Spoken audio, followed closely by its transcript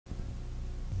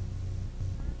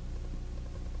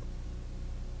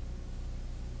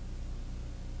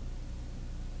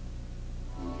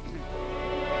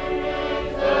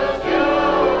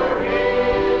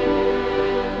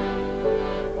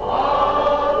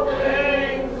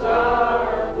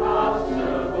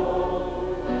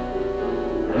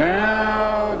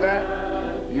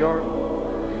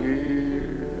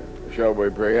Shall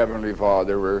we pray? Heavenly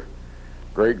Father, we're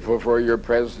grateful for your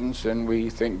presence, and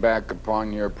we think back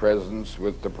upon your presence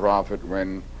with the prophet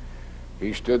when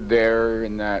he stood there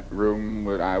in that room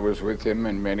when I was with him,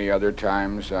 and many other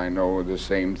times I know the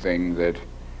same thing, that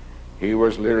he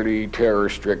was literally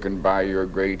terror-stricken by your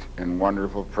great and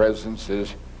wonderful presence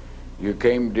as you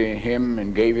came to him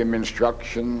and gave him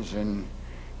instructions and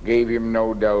gave him,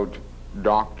 no doubt,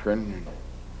 doctrine,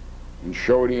 and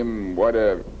showed him what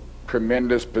a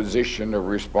tremendous position of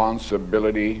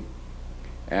responsibility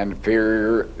and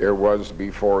fear there was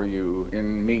before you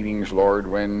in meetings, Lord,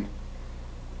 when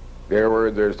there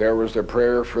was the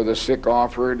prayer for the sick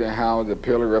offered, and how the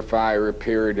pillar of fire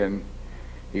appeared, and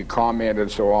he commented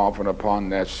so often upon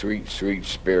that sweet, sweet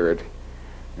spirit.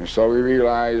 And so we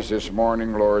realize this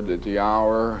morning, Lord, that the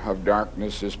hour of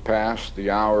darkness is past, the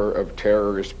hour of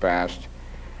terror is past,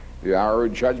 the hour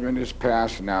of judgment is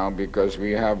past now, because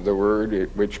we have the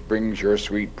word which brings your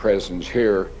sweet presence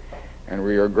here. And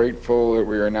we are grateful that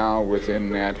we are now within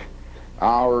that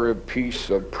hour of peace,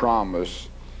 of promise,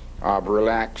 of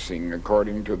relaxing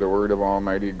according to the word of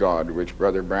Almighty God, which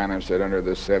Brother Branham said under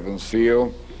the seventh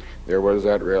seal, there was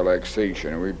that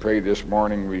relaxation. And we pray this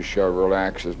morning we shall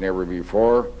relax as never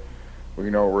before.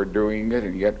 We know we're doing it,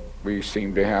 and yet we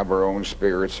seem to have our own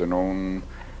spirits and own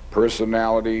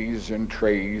personalities and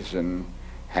traits and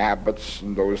habits,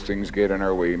 and those things get in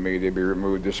our way. May they be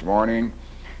removed this morning,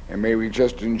 and may we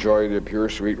just enjoy the pure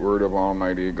sweet word of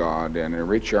Almighty God and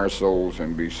enrich our souls,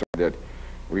 and be so that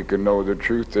we can know the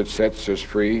truth that sets us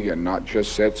free, and not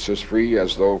just sets us free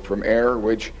as though from error,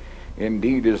 which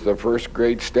indeed is the first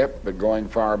great step, but going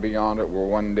far beyond it will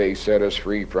one day set us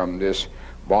free from this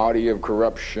body of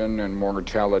corruption and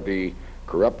mortality,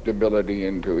 corruptibility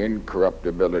into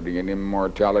incorruptibility and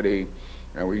immortality,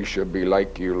 and we should be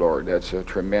like you, Lord. That's a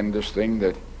tremendous thing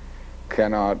that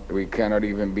we cannot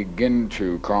even begin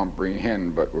to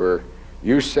comprehend, but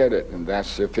you said it, and that's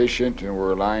sufficient, and we're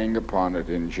relying upon it.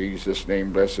 In Jesus'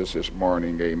 name, bless us this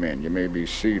morning. Amen. You may be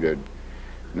seated.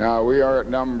 Now, we are at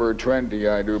number 20,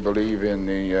 I do believe, in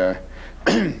the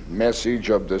message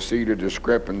of the seed of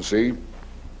discrepancy.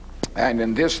 And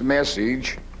in this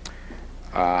message,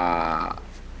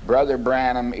 Brother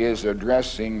Branham is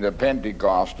addressing the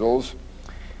Pentecostals,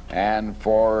 and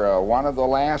for one of the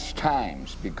last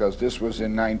times, because this was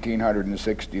in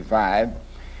 1965,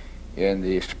 in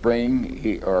the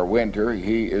spring or winter,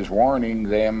 he is warning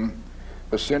them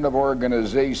the sin of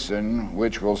organization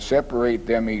which will separate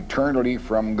them eternally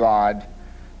from God,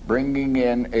 bringing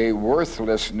in a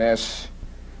worthlessness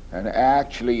and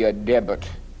actually a debit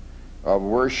of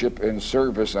worship and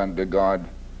service unto God,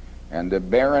 and the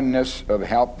barrenness of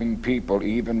helping people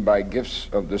even by gifts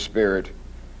of the Spirit,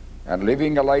 and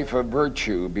living a life of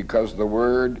virtue, because the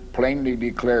Word plainly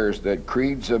declares that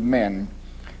creeds of men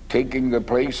taking the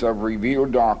place of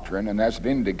revealed doctrine, and that's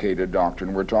vindicated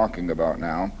doctrine we're talking about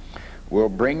now, will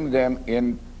bring them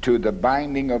into the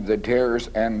binding of the tares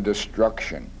and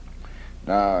destruction.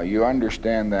 Now, you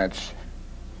understand that's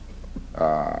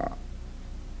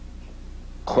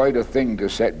quite a thing to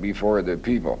set before the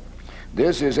people.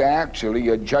 This is actually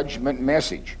a judgment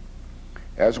message,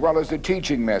 as well as a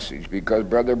teaching message, because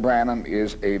Brother Branham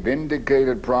is a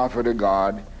vindicated prophet of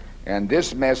God, and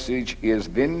this message is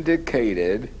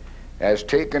vindicated as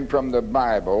taken from the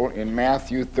Bible in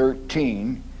Matthew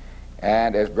 13,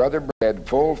 and as Brother said,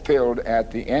 fulfilled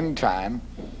at the end time,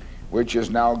 which is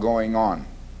now going on.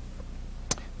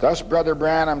 Thus, Brother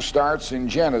Branham starts in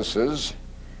Genesis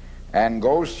and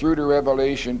goes through to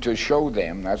Revelation to show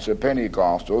them, that's the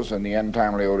Pentecostals and the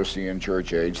end-time Laodicean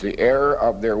church age, the error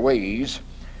of their ways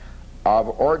of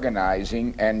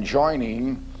organizing and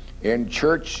joining in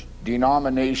church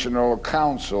denominational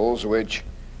councils, which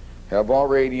have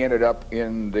already ended up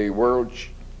in the World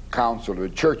Council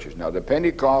of Churches. Now, the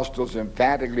Pentecostals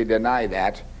emphatically deny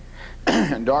that,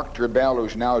 and Dr. Bell,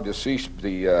 who's now deceased,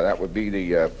 that would be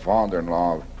the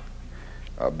father-in-law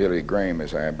of Billy Graham,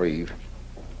 as I believe,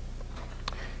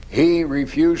 he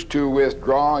refused to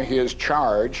withdraw his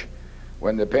charge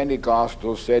when the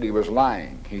Pentecostals said he was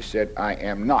lying. He said, I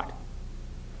am not.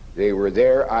 They were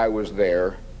there, I was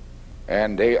there,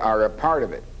 and they are a part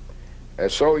of it.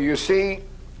 So you see,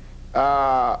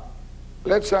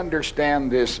 let's understand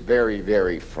this very,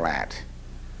 very flat.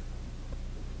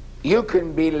 You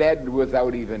can be led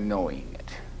without even knowing it.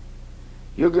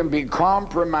 You can be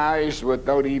compromised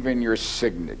without even your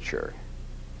signature.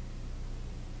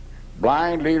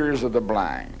 Blind leaders of the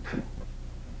blind,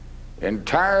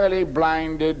 entirely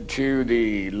blinded to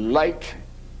the light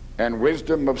and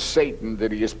wisdom of Satan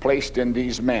that he has placed in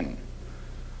these men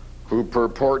who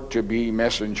purport to be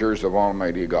messengers of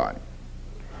Almighty God.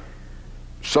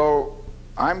 So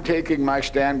I'm taking my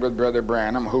stand with Brother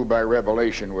Branham, who by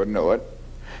revelation would know it,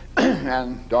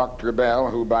 and Dr. Bell,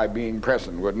 who by being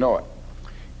present would know it,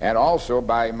 and also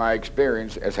by my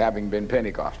experience as having been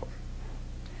Pentecostal,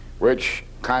 which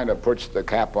kind of puts the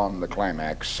cap on the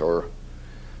climax, or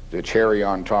the cherry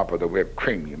on top of the whipped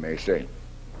cream, you may say.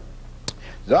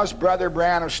 Thus, Brother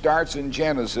Branham starts in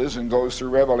Genesis and goes through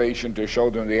Revelation to show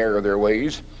them the error of their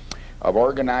ways of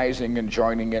organizing and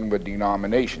joining in with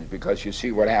denominations, because you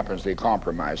see what happens, they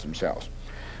compromise themselves.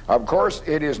 Of course,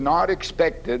 it is not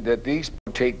expected that these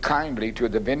people take kindly to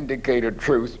the vindicated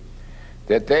truth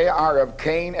that they are of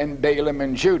Cain and Balaam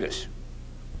and Judas,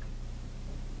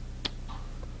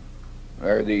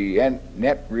 are the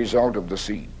net result of the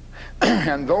seed.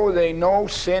 And though they know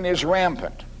sin is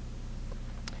rampant,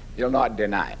 they'll not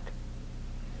deny it.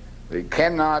 They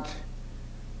cannot,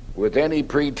 with any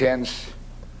pretense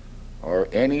or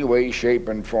any way, shape,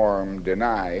 and form,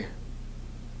 deny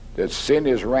that sin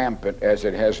is rampant as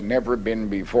it has never been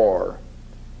before,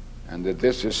 and that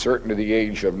this is certainly the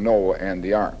age of Noah and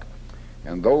the ark.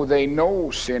 And though they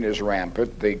know sin is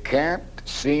rampant, they can't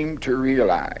seem to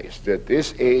realize that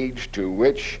this age to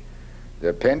which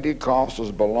the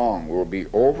Pentecostals belong will be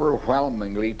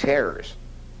overwhelmingly terrorist.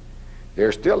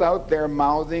 They're still out there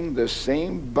mouthing the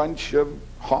same bunch of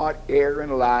hot air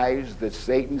and lies that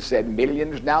Satan said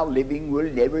millions now living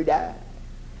will never die.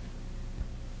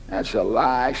 That's a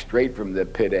lie straight from the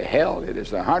pit of hell. It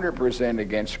is 100%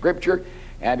 against Scripture,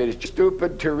 and it is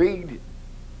stupid to read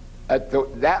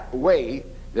that way,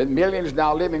 that millions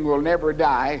now living will never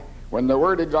die, when the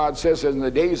Word of God says in the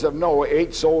days of Noah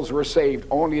 8 souls were saved.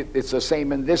 Only it's the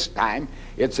same in this time.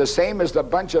 It's the same as the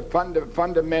bunch of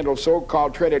fundamental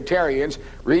so-called Trinitarians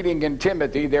reading in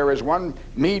Timothy, there is one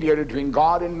mediator between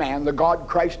God and man, the God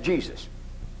Christ Jesus.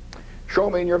 Show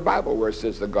me in your Bible where it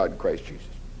says the God Christ Jesus.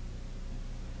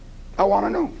 I want to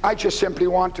know. I just simply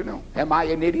want to know. Am I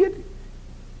an idiot?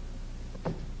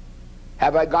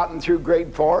 Have I gotten through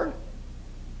grade 4?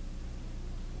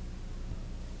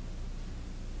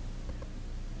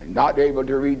 And not able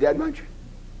to read that much?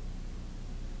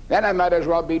 Then I might as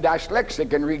well be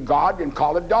dyslexic and read God and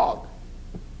call it dog.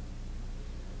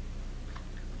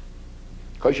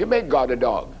 Because you make God a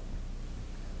dog.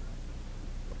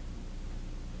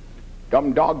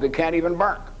 Dumb dog that can't even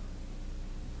bark.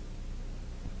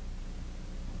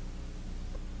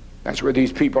 That's where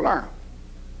these people are.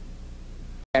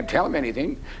 Can't tell them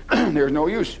anything. There's no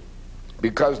use.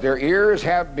 Because their ears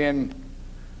have been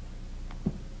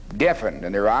deafened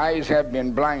and their eyes have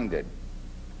been blinded.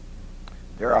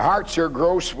 Their hearts are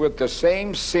gross with the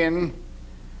same sin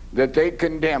that they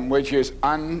condemn, which is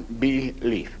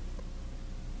unbelief,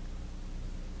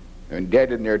 and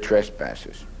dead in their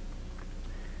trespasses.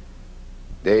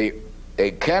 They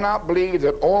cannot believe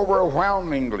that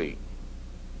overwhelmingly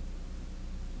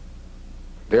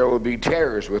there will be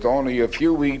terrors with only a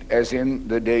few wheat, as in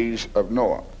the days of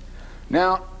Noah.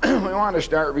 Now, we want to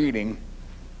start reading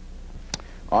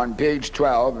on page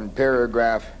 12 in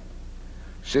paragraph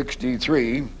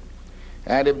 63.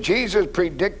 And if Jesus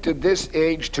predicted this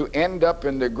age to end up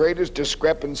in the greatest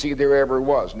discrepancy there ever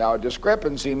was. Now, a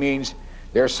discrepancy means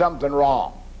there's something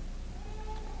wrong.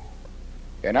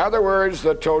 In other words,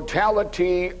 the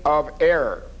totality of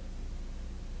error.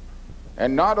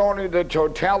 And not only the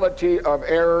totality of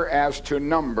error as to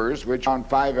numbers, which on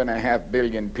 5.5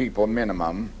 billion people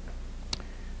minimum,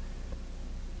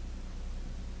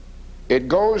 it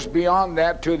goes beyond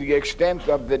that to the extent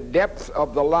of the depth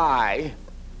of the lie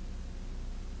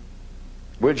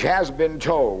which has been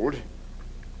told,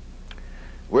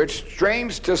 which,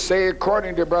 strange to say,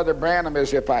 according to Brother Branham,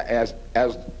 as if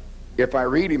I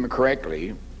read him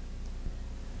correctly,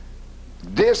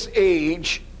 this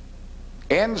age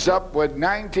ends up with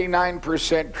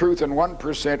 99% truth and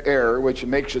 1% error, which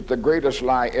makes it the greatest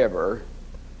lie ever,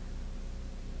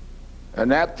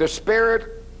 and that the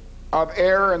spirit of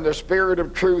error and the spirit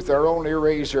of truth are only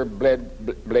razor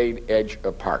blade edge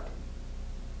apart.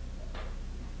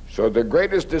 So the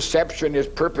greatest deception is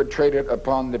perpetrated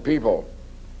upon the people,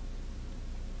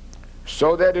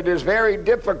 so that it is very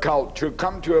difficult to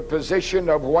come to a position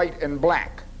of white and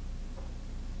black.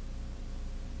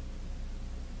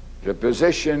 The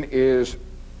position is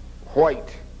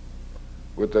white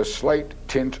with a slight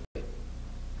tint.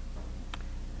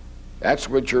 That's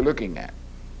what you're looking at.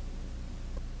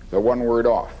 The one word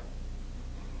off,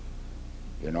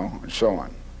 you know, and so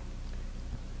on.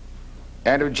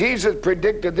 And if Jesus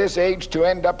predicted this age to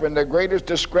end up in the greatest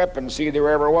discrepancy there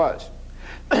ever was,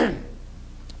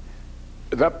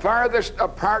 the farthest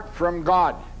apart from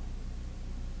God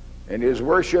in his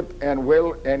worship and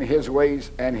will and his ways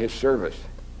and his service,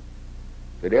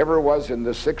 that ever was in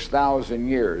the 6,000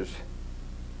 years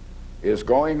is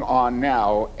going on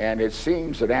now, and it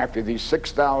seems that after these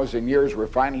 6,000 years we're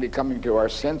finally coming to our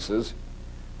senses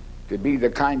to be the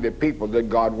kind of people that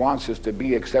God wants us to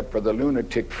be, except for the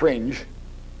lunatic fringe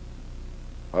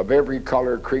of every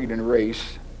color, creed, and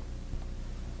race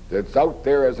that's out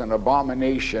there as an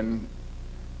abomination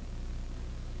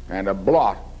and a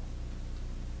blot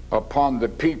upon the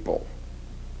people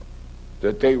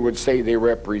that they would say they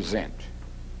represent.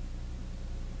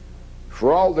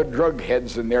 For all the drug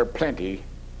heads, and they're plenty,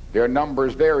 their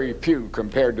numbers very few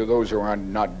compared to those who are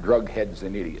not drug heads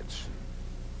and idiots.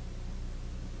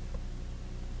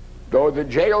 Though the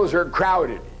jails are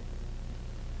crowded,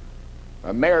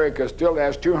 America still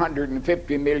has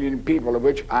 250 million people, of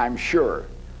which I'm sure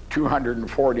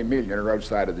 240 million are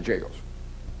outside of the jails.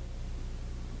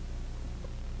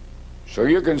 So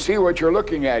you can see what you're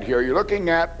looking at here. You're looking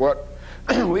at what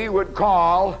we would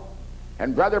call,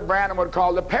 and Brother Branham would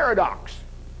call, the paradox.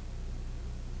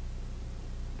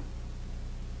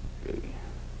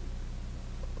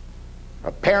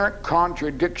 Apparent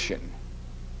contradiction,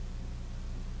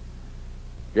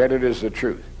 yet it is the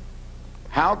truth.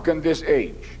 How can this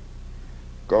age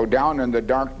go down in the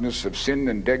darkness of sin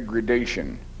and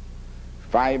degradation?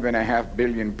 5.5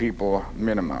 billion people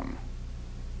minimum.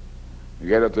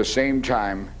 Yet at the same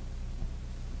time,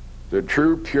 the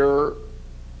true, pure,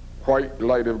 white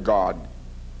light of God,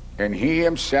 and He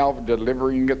Himself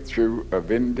delivering it through a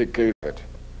vindicated,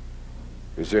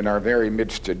 is in our very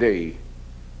midst today,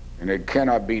 and it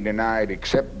cannot be denied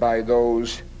except by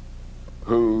those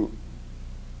who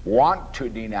want to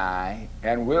deny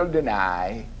and will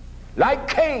deny, like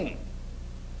Cain,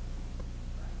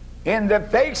 in the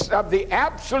face of the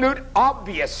absolute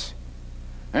obvious,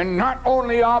 and not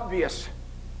only obvious,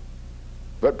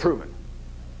 but proven.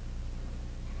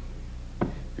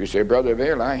 You say, Brother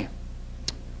Vail,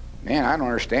 man, I don't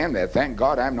understand that. Thank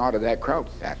God I'm not of that crowd.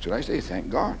 That's what I say. Thank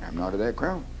God I'm not of that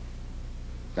crowd.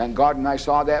 Thank God when I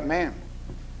saw that man.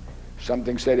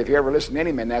 Something said, if you ever listen to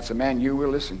any man, that's a man you will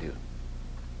listen to.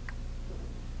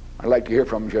 I'd like to hear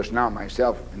from him just now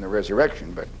myself in the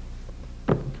resurrection, but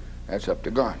that's up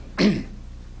to God.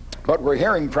 But we're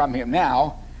hearing from him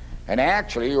now, and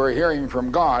actually we're hearing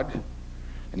from God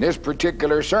in this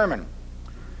particular sermon.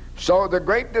 So the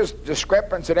greatest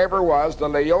discrepancy that ever was, the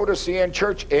Laodicean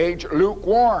church age,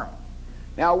 lukewarm.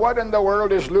 Now what in the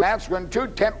world is lukewarm? That's when two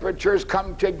temperatures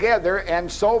come together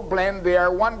and so blend they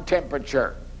are one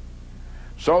temperature.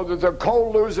 So that the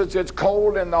cold loses its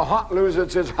cold and the hot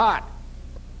loses its hot.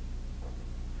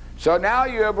 So now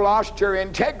you have lost your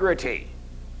integrity.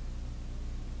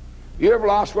 You have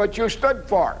lost what you stood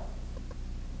for.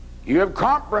 You have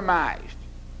compromised.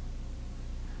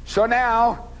 So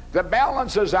now the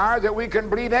balances are that we can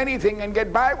believe anything and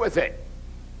get by with it.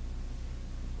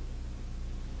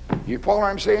 You follow what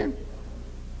I'm saying?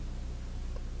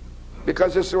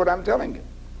 Because this is what I'm telling you.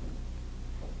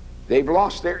 They've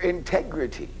lost their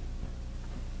integrity.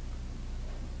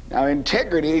 Now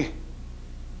integrity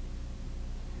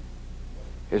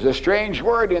is a strange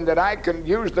word in that I can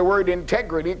use the word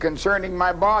integrity concerning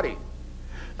my body.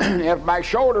 If my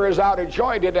shoulder is out of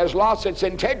joint, it has lost its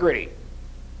integrity.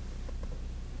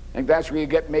 I think that's where you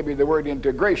get maybe the word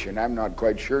integration. I'm not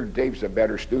quite sure. Dave's a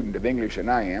better student of English than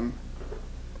I am.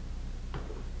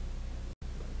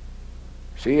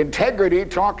 See, integrity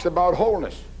talks about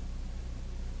wholeness.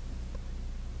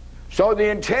 So the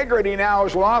integrity now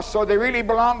is lost, so they really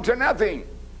belong to nothing.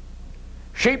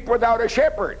 Sheep without a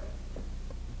shepherd.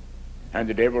 And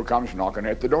the devil comes knocking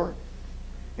at the door.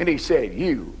 And he said,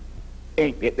 you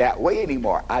ain't it that way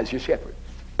anymore. I was your shepherd.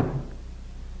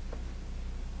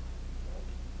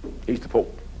 He's the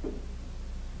Pope.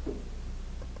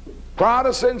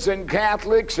 Protestants and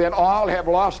Catholics and all have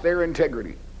lost their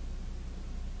integrity.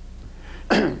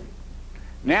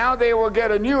 Now they will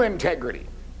get a new integrity,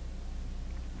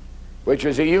 which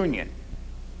is a union,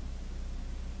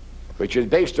 which is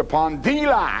based upon the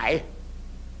lie,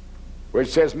 which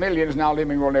says millions now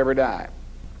living will never die.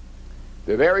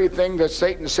 The very thing that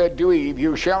Satan said to Eve,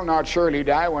 you shall not surely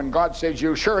die, when God says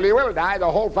you surely will die, the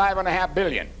whole 5.5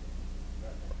 billion.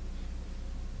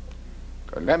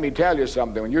 Let me tell you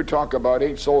something. When you talk about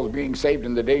 8 souls being saved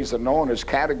in the days of Noah, it's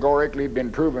categorically been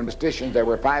proven statisticians there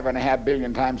were 5.5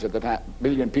 billion times at the time,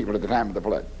 billion people at the time of the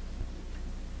flood.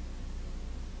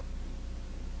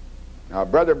 Now,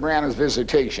 Brother Branham's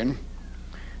visitation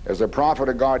as a prophet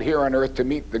of God here on earth to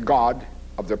meet the God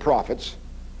of the prophets,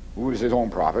 who was his own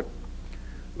prophet,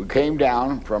 who came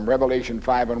down from Revelation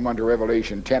 5:1 to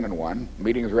Revelation 10:1,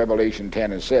 meeting with Revelation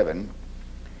 10:7,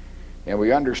 and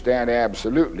we understand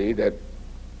absolutely that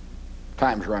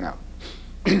time's run out.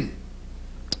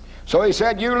 So he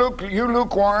said, you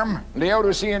lukewarm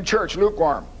Laodicean church,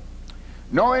 lukewarm.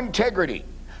 No integrity.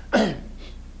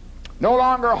 No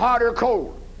longer hot or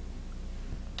cold.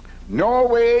 No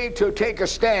way to take a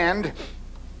stand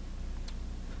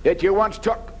that you once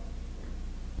took.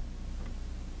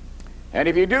 And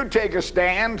if you do take a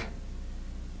stand,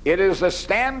 it is a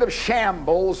stand of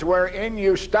shambles wherein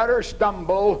you stutter,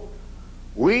 stumble,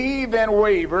 weave and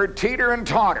waver, teeter and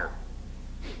totter,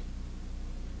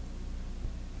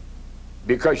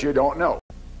 because you don't know.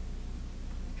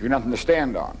 You've nothing to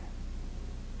stand on.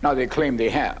 Now they claim they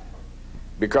have,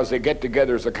 because they get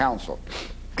together as a council.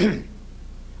 And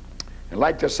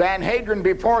like the Sanhedrin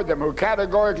before them, who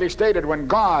categorically stated, when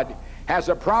God has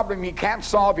a problem he can't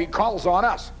solve, he calls on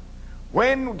us.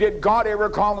 When did God ever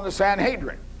call on the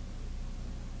Sanhedrin?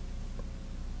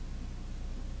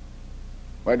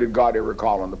 When did God ever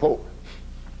call on the Pope?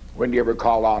 When did he ever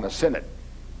call on a synod?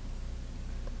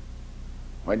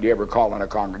 When did he ever call on a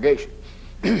congregation?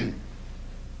 See,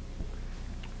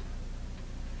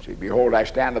 behold, I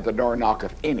stand at the door and knock.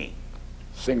 If any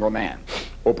single man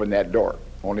open that door.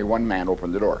 Only one man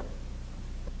opened the door.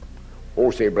 Oh,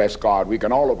 say, bless God, we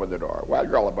can all open the door. Well,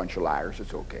 you're all a bunch of liars.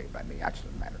 It's okay by me. That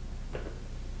doesn't matter.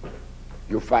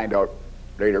 You'll find out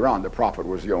later on the prophet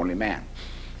was the only man.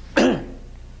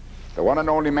 The one and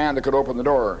only man that could open the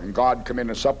door, and God come in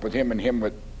and sup with him and him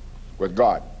with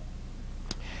God.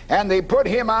 And they put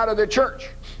him out of the church.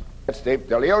 The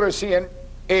Laodicean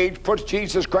age puts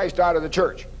Jesus Christ out of the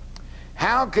church.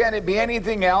 How can it be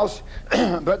anything else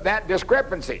but that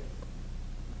discrepancy?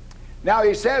 Now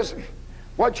he says,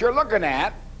 what you're looking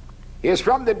at is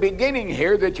from the beginning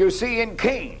here that you see in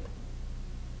Cain,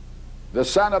 the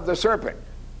son of the serpent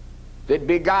that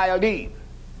beguiled Eve,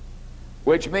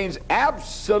 which means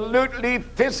absolutely,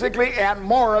 physically, and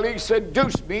morally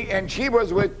seduced me, and she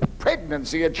was with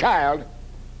pregnancy, a child,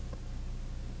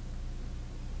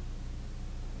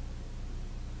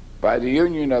 by the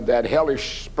union of that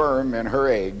hellish sperm and her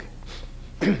egg,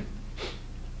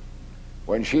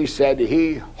 when she said,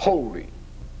 he wholly,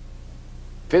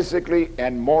 physically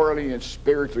and morally and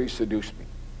spiritually seduced me.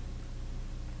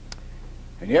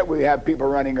 And yet we have people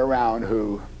running around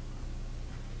who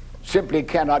simply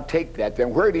cannot take that.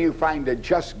 Then where do you find a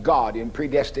just God in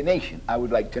predestination? I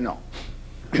would like to know.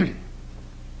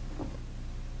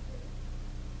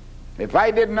 If I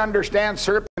didn't understand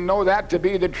serpent and know that to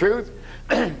be the truth,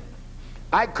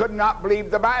 I could not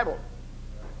believe the Bible.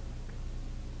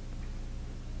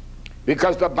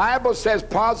 Because the Bible says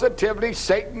positively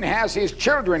Satan has his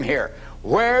children here.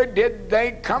 Where did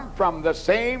they come from? The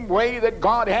same way that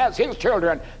God has his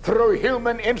children, through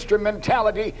human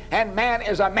instrumentality, and man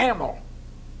is a mammal.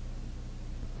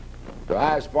 The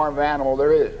highest form of animal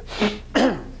there is.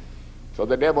 So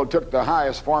the devil took the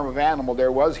highest form of animal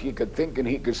there was. He could think and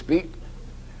he could speak.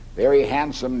 Very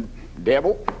handsome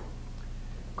devil.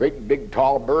 Great big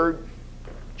tall bird.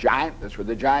 Giant. That's where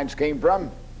the giants came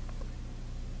from.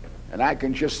 And I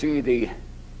can just see the,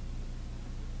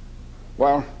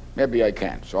 well, maybe I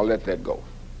can, so I'll let that go.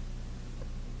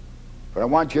 But I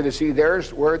want you to see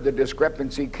there's where the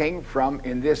discrepancy came from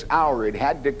in this hour. It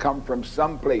had to come from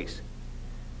someplace.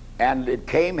 And it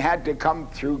had to come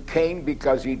through Cain,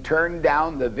 because he turned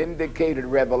down the vindicated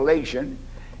revelation,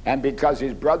 and because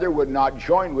his brother would not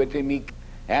join with him.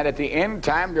 And at the end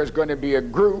time, there's going to be a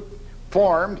group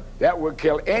formed that will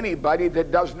kill anybody that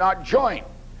does not join.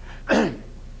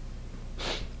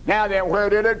 Now then, where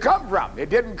did it come from? It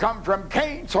didn't come from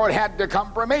Cain, so it had to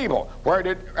come from Abel.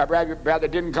 Rather,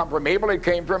 it didn't come from Abel, it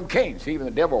came from Cain. See, even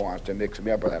the devil wants to mix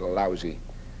me up with that lousy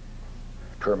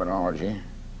terminology.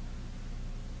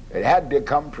 It had to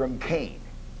come from Cain,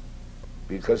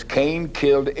 because Cain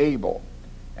killed Abel.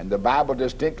 And the Bible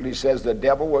distinctly says the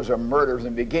devil was a murderer from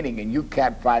the beginning, and you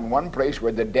can't find one place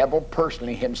where the devil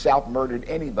personally himself murdered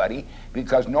anybody,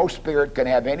 because no spirit can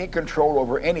have any control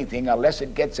over anything unless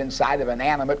it gets inside of an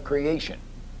animate creation.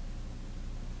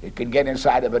 It can get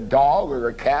inside of a dog or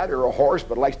a cat or a horse,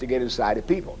 but likes to get inside of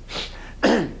people.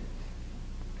 And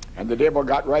the devil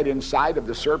got right inside of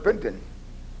the serpent and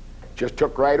just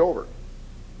took right over.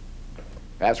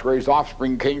 That's where his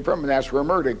offspring came from, and that's where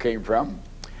murder came from.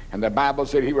 And the Bible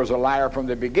said he was a liar from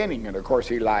the beginning, and of course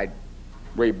he lied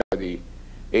way back the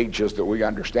ages that we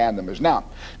understand them as now.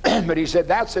 But he said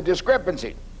that's a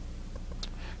discrepancy.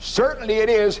 Certainly it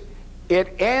is.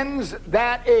 It ends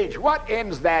that age. What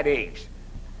ends that age?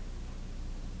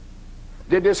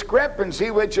 The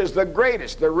discrepancy, which is the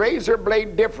greatest, the razor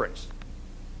blade difference,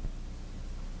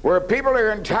 where people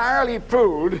are entirely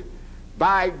fooled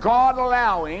by God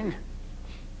allowing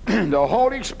the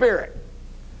Holy Spirit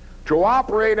to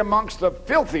operate amongst the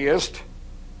filthiest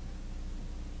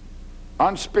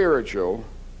unspiritual,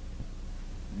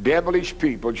 devilish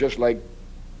people just like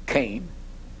Cain,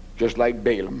 just like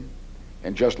Balaam,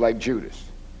 and just like Judas.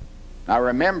 Now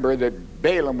remember that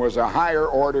Balaam was a higher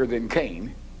order than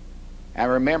Cain,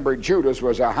 and remember Judas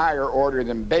was a higher order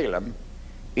than Balaam,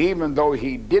 even though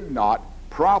he did not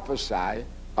prophesy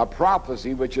a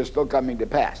prophecy which is still coming to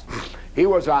pass. He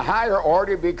was a higher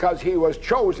order because he was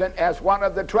chosen as one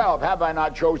of the 12. Have I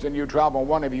not chosen you 12, and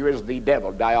one of you is the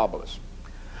devil, Diabolus.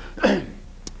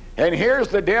 And here's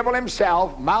the devil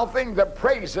himself mouthing the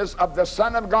praises of the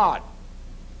Son of God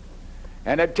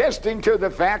and attesting to the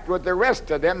fact with the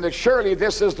rest of them that surely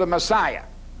this is the Messiah,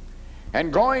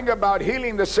 and going about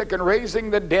healing the sick and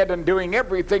raising the dead and doing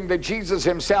everything that Jesus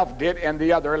himself did and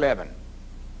the other 11.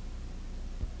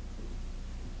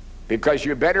 Because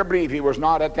you better believe he was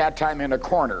not at that time in a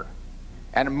corner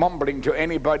and mumbling to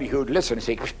anybody who'd listen and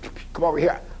say, come over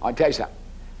here, I'll tell you something.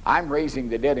 I'm raising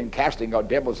the dead and casting out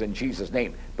devils in Jesus'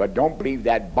 name, but don't believe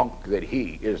that bunk that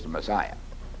he is the Messiah.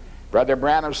 Brother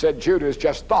Branham said Judas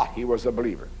just thought he was a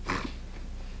believer.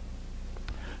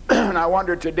 And I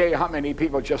wonder today how many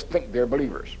people just think they're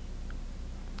believers.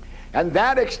 And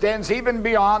that extends even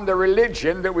beyond the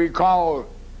religion that we call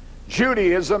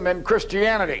Judaism and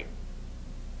Christianity.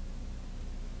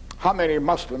 How many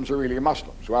Muslims are really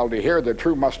Muslims? Well, to hear the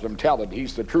true Muslim tell that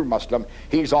he's the true Muslim,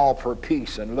 he's all for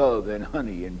peace and love and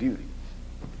honey and beauty.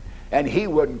 And he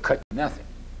wouldn't cut nothing.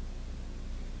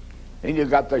 Then you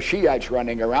got the Shiites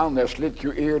running around, they'll slit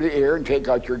your ear to ear and take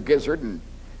out your gizzard and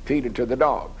feed it to the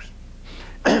dogs.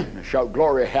 Shout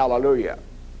glory, hallelujah.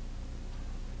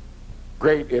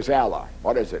 Great is Allah.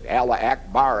 What is it? Allah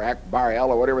Akbar,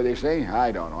 Allah, whatever they say?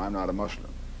 I don't know. I'm not a Muslim.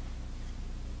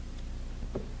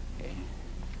 Okay.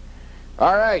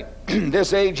 All right.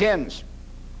 This age ends.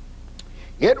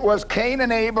 It was Cain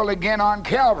and Abel again on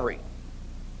Calvary.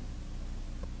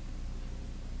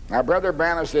 Now, Brother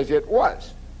Branham says it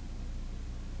was.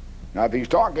 Now, if he's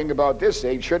talking about this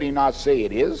age, should he not say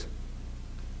it is?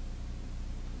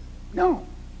 No.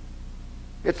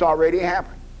 It's already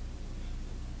happened.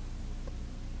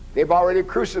 They've already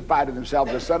crucified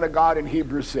themselves, the Son of God in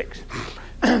Hebrews 6.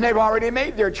 They've already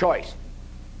made their choice.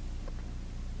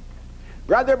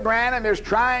 Brother Branham is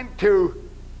trying to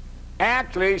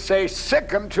actually say sick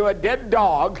him to a dead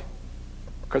dog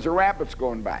because a rabbit's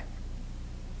going by.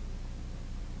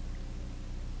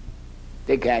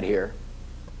 They can't hear.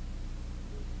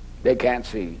 They can't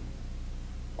see.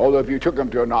 Although if you took them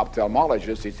to an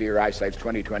ophthalmologist, he'd say your eyesight's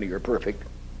 20/20, you're perfect.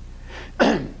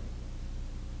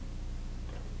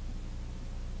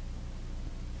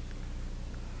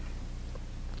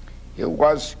 It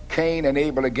was Cain and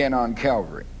Abel again on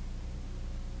Calvary.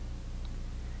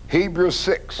 Hebrews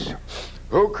 6.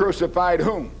 Who crucified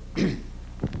whom? We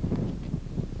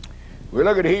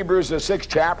look at Hebrews, the 6th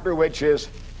chapter, which is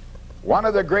one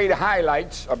of the great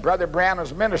highlights of Brother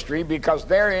Branham's ministry, because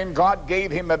therein God gave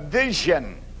him a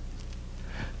vision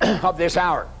of this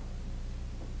hour.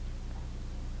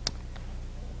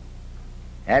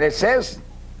 And it says,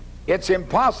 it's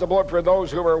impossible for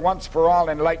those who were once for all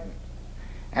enlightened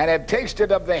and have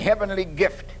tasted of the heavenly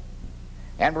gift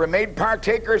and were made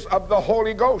partakers of the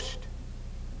Holy Ghost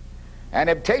and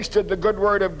have tasted the good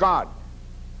word of God,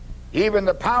 even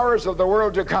the powers of the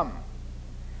world to come,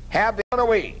 have they gone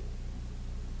away,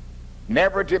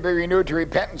 never to be renewed to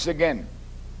repentance again.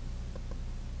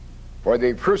 For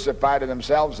they crucified to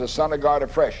themselves the Son of God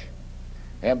afresh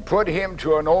and put him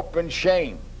to an open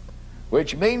shame,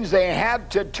 which means they had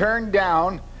to turn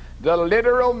down the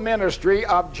literal ministry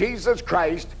of Jesus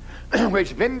Christ,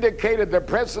 which vindicated the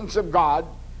presence of God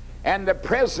and the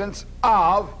presence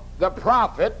of the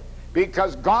prophet,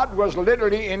 because God was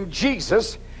literally in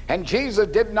Jesus, and Jesus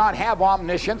did not have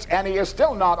omniscience, and he is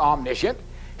still not omniscient.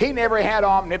 He never had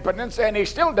omnipotence, and he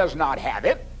still does not have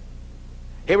it.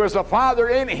 It was the Father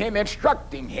in him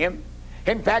instructing him.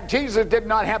 In fact, Jesus did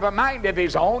not have a mind of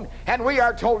his own, and we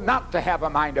are told not to have a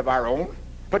mind of our own,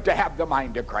 but to have the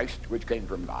mind of Christ, which came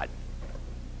from God.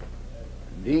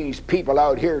 These people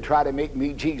out here try to make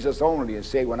me Jesus only and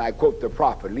say when I quote the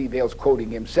prophet, Lee Vale's quoting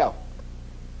himself.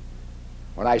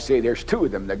 When I say there's two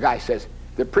of them, the guy says,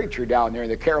 the preacher down there in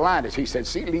the Carolinas, he said,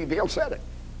 see, Lee Vale said it.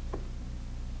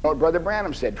 What Brother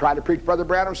Branham said, trying to preach Brother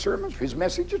Branham's sermons, his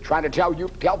messages, trying to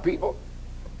tell people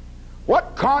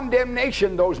what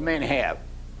condemnation those men have.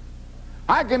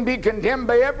 I can be condemned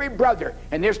by every brother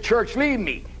in this church, leave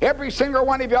me, every single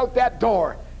one of you out that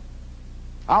door.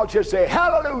 I'll just say,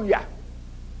 hallelujah,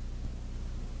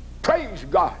 praise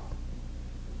God,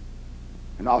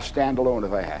 and I'll stand alone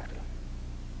if I have to.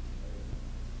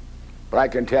 But I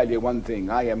can tell you one thing,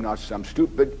 I am not some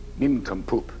stupid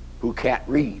nincompoop who can't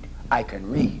read. I can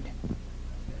read.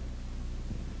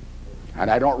 And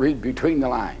I don't read between the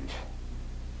lines.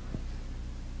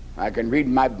 I can read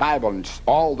my Bible, and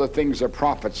all the things the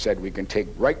prophet said we can take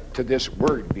right to this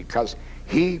word, because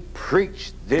he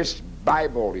preached this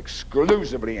Bible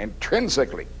exclusively,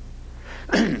 intrinsically.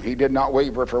 He did not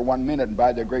waver for 1 minute, and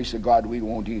by the grace of God we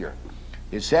won't either.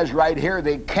 It says right here,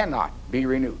 they cannot be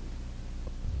renewed.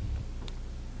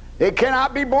 They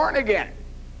cannot be born again.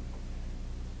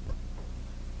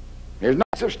 There's no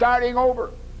sense of starting over.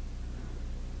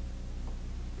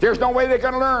 There's no way they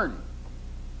can learn.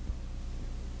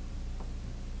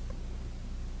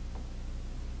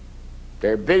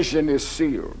 Their vision is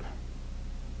sealed.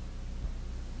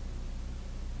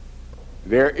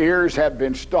 Their ears have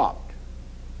been stopped.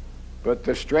 But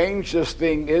the strangest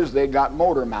thing is they got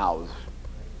motor mouths.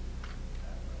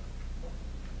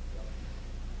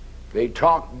 They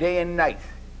talk day and night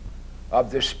of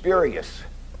the spurious,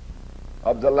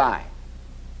 of the lie.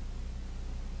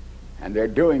 And they're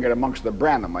doing it amongst the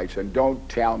Branhamites, and don't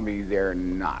tell me they're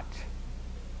not.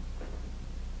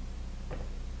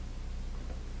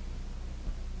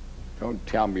 Don't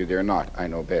tell me they're not. I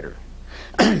know better.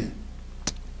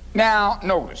 Now,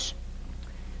 notice,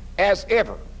 as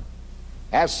ever,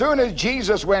 as soon as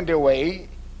Jesus went away,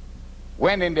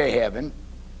 went into heaven,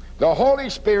 the Holy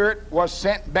Spirit was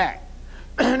sent back.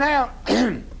 Now,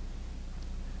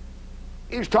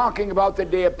 he's talking about the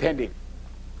day of Pentecost.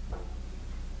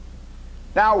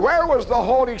 Now, where was the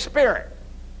Holy Spirit?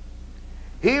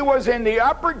 He was in the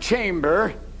upper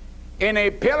chamber in a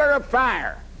pillar of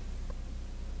fire.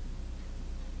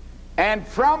 And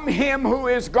from him who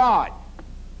is God,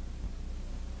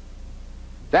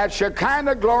 that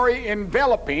Shekinah glory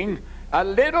enveloping a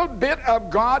little bit of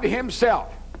God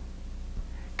himself,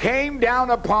 came down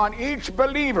upon each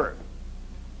believer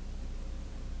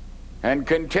and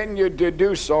continued to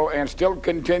do so, and still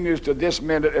continues to this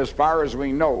minute as far as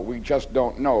we know. We just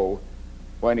don't know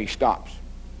when he stops.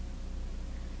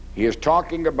 He is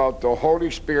talking about the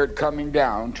Holy Spirit coming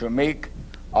down to make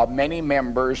of many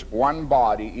members one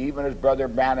body, even as Brother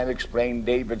Branham explained,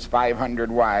 David's 500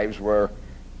 wives were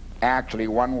actually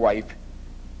one wife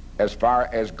as far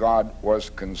as God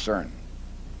was concerned.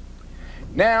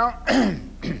 Now,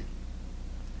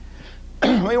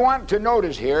 we want to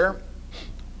notice here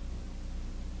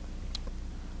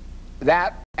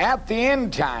that at the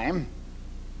end time,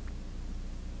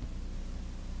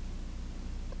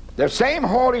 the same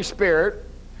Holy Spirit,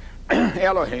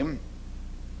 Elohim,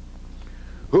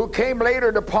 who came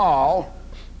later to Paul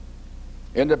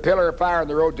in the pillar of fire on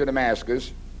the road to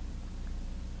Damascus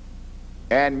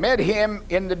and met him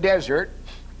in the desert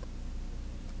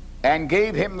and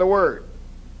gave him the word.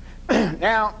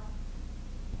 Now,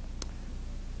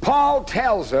 Paul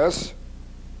tells us,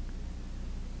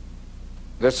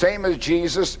 the same as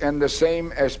Jesus and the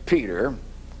same as Peter,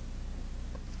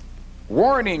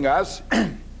 warning us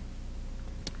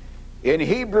in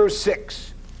Hebrews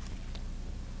 6,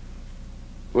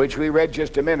 which we read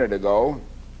just a minute ago,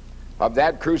 of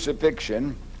that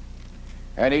crucifixion,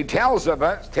 and he tells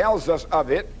us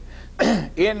of it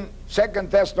in 2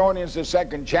 Thessalonians, the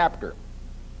 2nd chapter.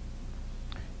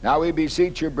 Now we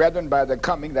beseech you, brethren, by the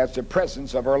coming, that's the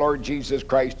presence of our Lord Jesus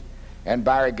Christ, and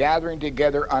by our gathering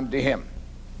together unto him.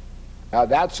 Now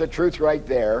that's the truth right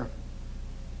there.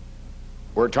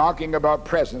 We're talking about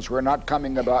presence. We're not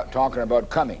talking about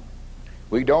coming.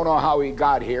 We don't know how he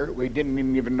got here. We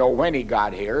didn't even know when he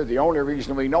got here. The only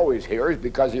reason we know he's here is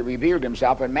because he revealed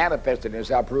himself and manifested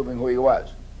himself, proving who he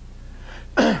was.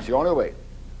 It's the only way.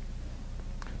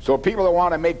 So people that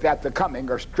want to make that the coming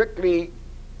are strictly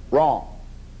wrong.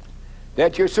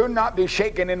 That you soon not be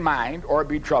shaken in mind or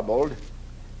be troubled,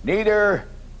 neither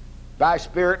by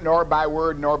spirit nor by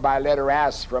word nor by letter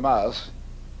asked from us.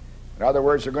 In other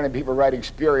words, there are going to be people writing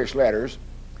spurious letters.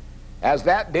 As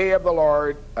that day of the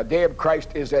Lord, a day of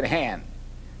Christ, is at hand.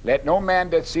 Let no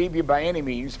man deceive you by any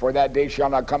means, for that day shall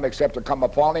not come except to come a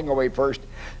falling away first,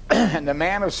 and the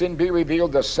man of sin be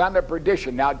revealed, the son of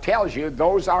perdition. Now it tells you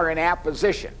those are in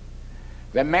apposition.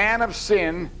 The man of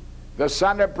sin, the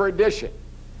son of perdition.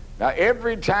 Now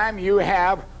every time you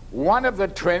have one of the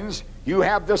twins, you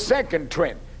have the second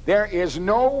twin. There is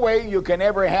no way you can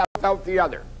ever have without the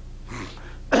other.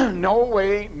 No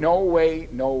way, no way,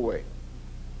 no way.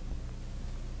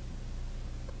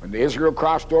 When Israel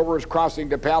crossed over, was crossing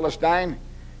to Palestine,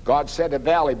 God set a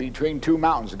valley between two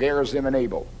mountains, Gerizim and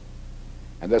Abel.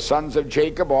 And the sons of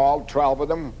Jacob, all 12 of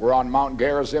them, were on Mount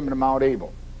Gerizim and Mount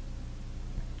Abel.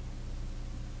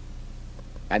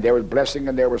 And there was blessing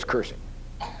and there was cursing.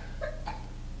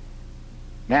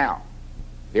 Now,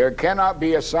 there cannot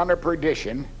be a son of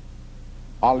perdition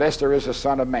unless there is a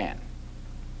son of man.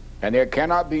 And there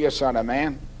cannot be a son of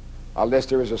man unless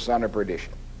there is a son of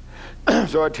perdition.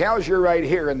 So it tells you right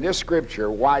here in this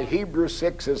scripture why Hebrews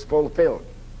 6 is fulfilled.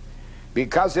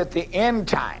 Because at the end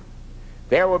time,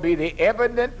 there will be the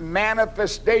evident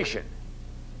manifestation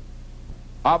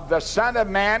of the Son of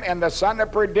Man and the Son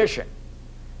of Perdition.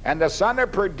 And the Son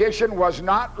of Perdition was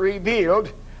not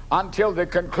revealed until the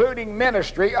concluding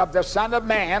ministry of the Son of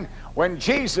Man, when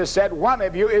Jesus said, one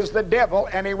of you is the devil,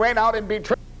 and he went out and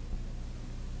betrayed.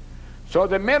 So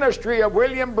the ministry of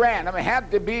William Branham had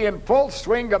to be in full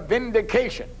swing of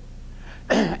vindication.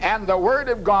 And the Word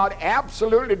of God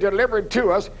absolutely delivered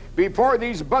to us before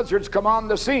these buzzards come on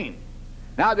the scene.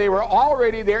 Now they were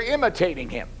already there imitating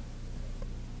him.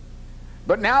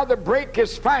 But now the break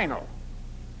is final.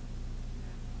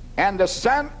 And the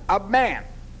Son of Man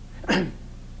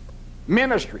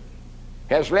ministry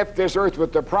has left this earth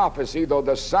with the prophecy, though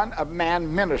the Son of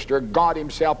Man minister, God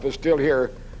himself is still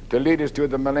here to lead us to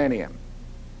the millennium.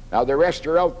 Now the rest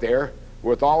are out there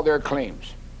with all their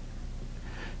claims,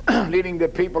 leading the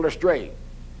people astray.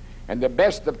 And the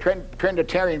best of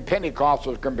Trinitarian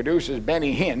Pentecostals can produce is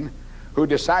Benny Hinn, who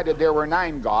decided there were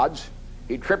 9 gods.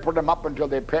 He tripled them up until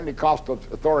the Pentecostal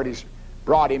authorities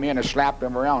brought him in and slapped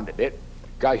him around a bit.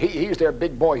 God, he's their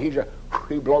big boy.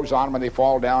 He blows on them and they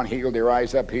fall down, healed, they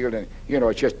rise up, healed, and you know,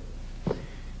 it's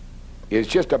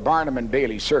just a Barnum and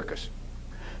Bailey circus.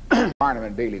 Barnum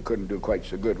and Bailey couldn't do quite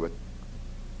so good with.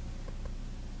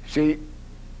 See,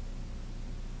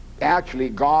 actually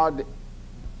God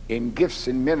in gifts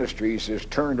and ministries is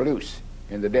turned loose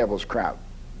in the devil's crowd.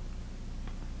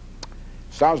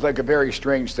 Sounds like a very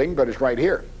strange thing, but it's right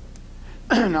here.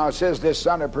 Now it says this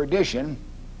Son of Perdition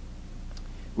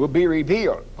will be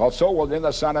revealed. Also will then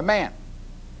the Son of Man,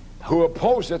 who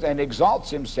opposeth and exalts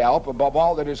himself above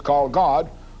all that is called God,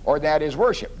 or that is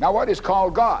worship. Now what is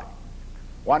called God?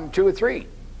 1, 2, 3.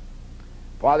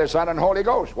 Father, Son, and Holy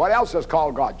Ghost. What else is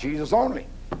called God? Jesus only.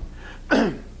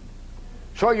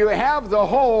 So you have the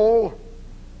whole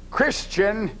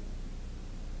Christian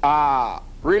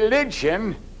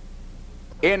religion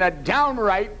in a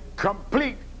downright,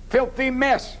 complete, filthy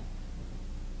mess.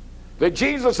 The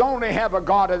Jesus only have a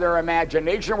God of their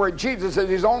imagination, where Jesus is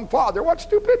his own Father. What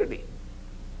stupidity!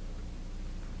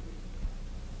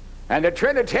 And the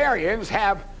Trinitarians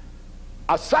have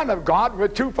a Son of God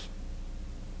with 2 fathers.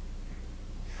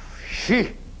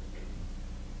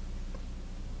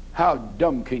 How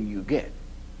dumb can you get?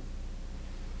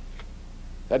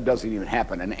 That doesn't even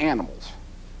happen in animals.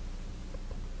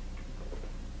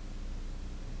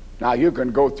 Now you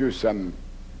can go through some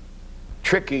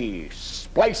tricky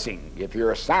splicing if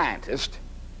you're a scientist,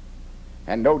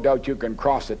 and no doubt you can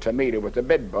cross a tomato with a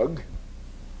bedbug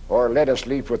or a lettuce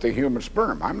leaf with a human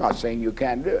sperm. I'm not saying you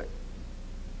can't do it.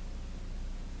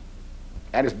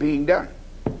 And it's being done.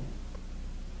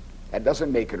 That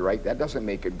doesn't make it right. That doesn't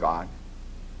make it God.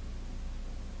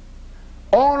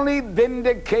 Only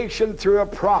vindication through a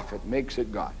prophet makes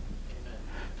it God.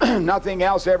 Nothing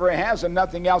else ever has, and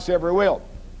nothing else ever will.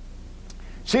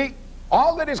 See,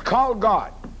 all that is called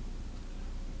God,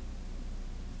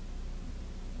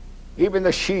 even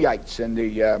the Shiites and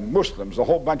the Muslims, a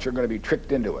whole bunch are going to be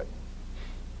tricked into it.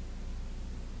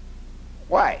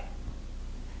 Why?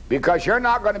 Because you're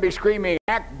not going to be screaming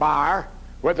Akbar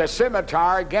with a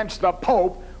scimitar against the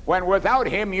Pope, when without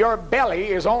him your belly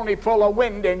is only full of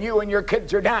wind and you and your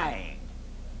kids are dying.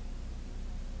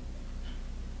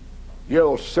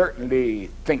 You'll certainly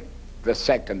think the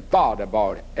second thought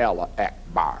about El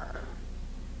Akbar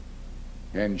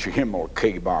and Himmel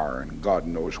K-bar and God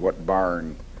knows what bar,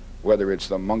 and whether it's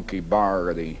the monkey bar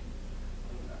or the...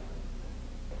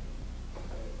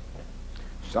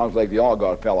 Sounds like they all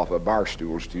got fell off of bar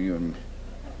stools to you, and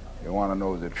you want to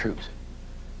know the truth.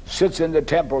 Sits in the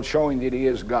temple showing that he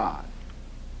is God,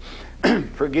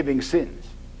 forgiving sins.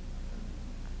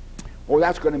 Oh,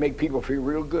 that's going to make people feel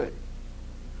real good.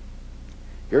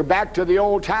 You're back to the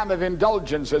old time of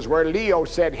indulgences, where Leo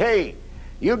said, hey,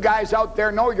 you guys out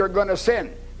there know you're going to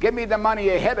sin. Give me the money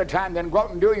ahead of time, then go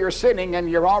out and do your sinning, and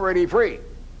you're already free.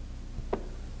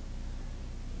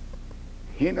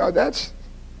 You know, that's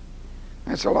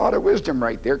a lot of wisdom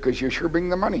right there, because you sure bring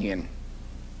the money in.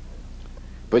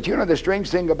 But you know, the strange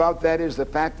thing about that is the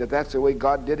fact that that's the way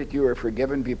God did it. You were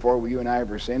forgiven before you and I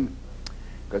ever sinned.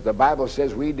 Because the Bible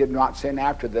says we did not sin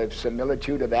after the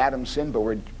similitude of Adam's sin, but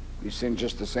we sinned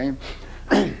just the same.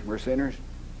 We're sinners.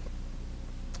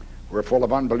 We're full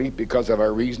of unbelief because of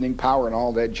our reasoning power and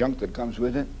all that junk that comes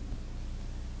with it.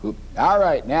 All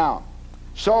right, now,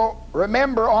 so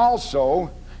remember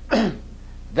also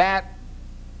that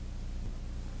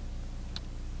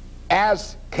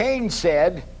as Cain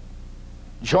said,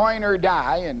 join or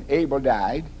die, and Abel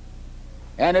died,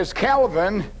 and as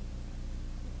Calvin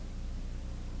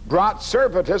brought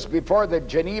Servetus before the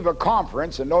Geneva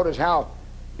Conference, and notice how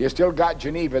you still got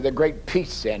Geneva, the great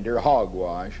peace sender,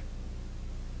 hogwash.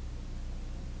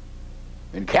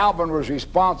 And Calvin was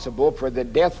responsible for the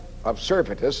death of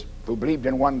Servetus, who believed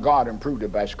in one God and proved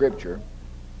it by Scripture.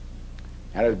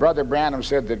 And as Brother Branham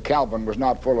said that Calvin was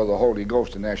not full of the Holy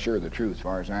Ghost, and that's sure the truth as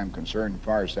far as I'm concerned. As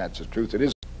far as that's the truth, it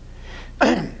is.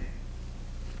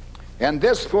 And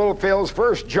this fulfills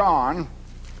 1 John,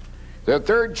 the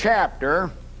 3rd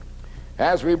chapter,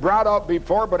 as we brought out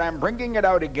before, but I'm bringing it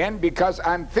out again because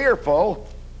I'm fearful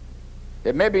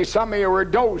that maybe some of you were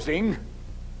dozing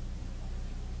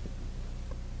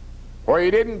or you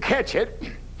didn't catch it,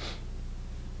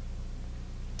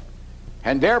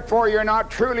 and therefore you're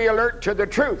not truly alert to the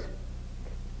truth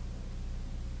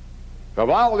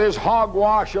of all this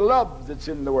hogwash of love that's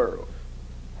in the world.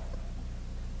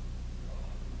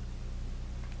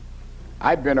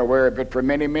 I've been aware of it for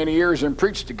many, many years and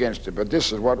preached against it, but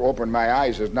this is what opened my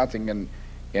eyes. There's nothing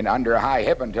in under high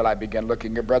heaven until I began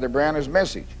looking at Brother Branham's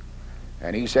message.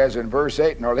 And he says in verse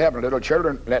 8 and 11, little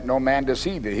children, let no man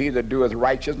deceive you. He that doeth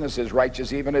righteousness is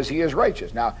righteous even as he is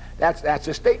righteous. Now, that's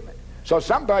a statement. So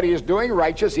somebody is doing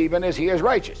righteous even as he is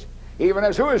righteous. Even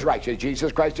as who is righteous?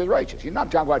 Jesus Christ is righteous. He's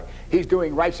not talking about he's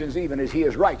doing righteousness even as he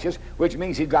is righteous, which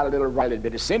means he's got a little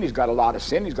bit of sin, he's got a lot of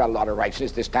sin, he's got a lot of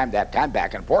righteousness this time, that time,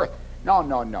 back and forth. No.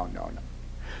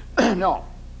 No.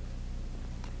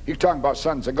 He's talking about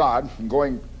sons of God and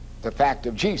going the fact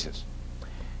of Jesus.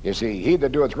 You see, he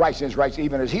that doeth righteousness is righteous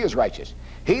even as he is righteous.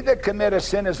 He that committeth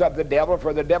sin is of the devil,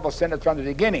 for the devil sinneth from the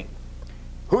beginning.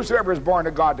 Whosoever is born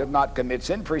of God doth not commit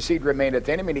sin, for his seed remaineth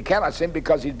in him, and he cannot sin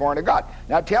because he's born of God.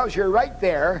 Now it tells you right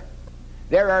there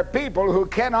are people who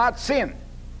cannot sin.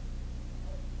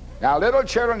 Now, little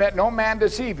children, let no man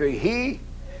deceive you.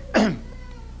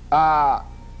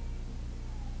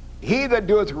 He that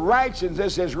doeth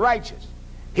righteousness is righteous.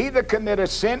 He that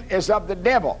committeth sin is of the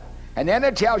devil. And then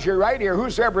it tells you right here,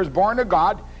 whosoever is born of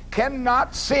God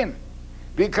cannot sin,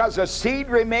 because the seed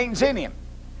remains in him.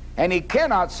 And he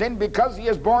cannot sin because he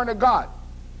is born of God.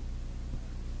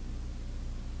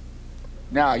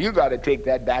 Now, you got to take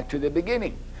that back to the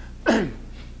beginning.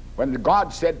 When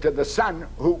God said to the Son,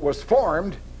 who was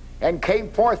formed and came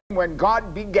forth, when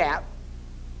God begat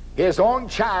his own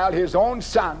child, his own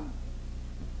Son,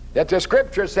 that the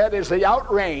Scripture said is the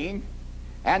outreign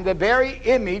and the very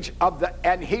image of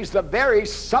and he's the very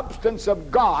substance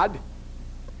of God,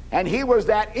 and he was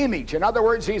that image. In other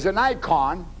words, he's an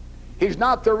icon. He's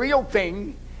not the real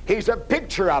thing. He's a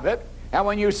picture of it. And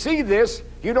when you see this,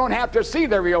 you don't have to see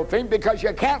the real thing, because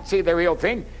you can't see the real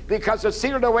thing, because it's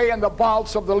sealed away in the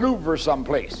vaults of the Louvre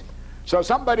someplace. So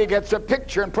somebody gets a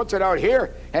picture and puts it out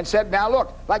here and said, now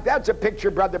look, like that's a picture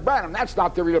of Brother Branham. That's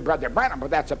not the real Brother Branham,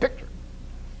 but that's a picture.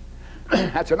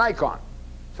 That's an icon,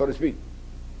 so to speak.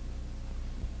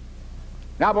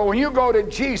 Now, but when you go to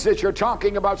Jesus, you're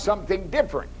talking about something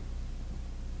different.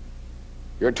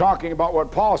 You're talking about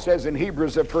what Paul says in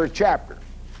Hebrews, the 1st chapter.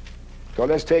 So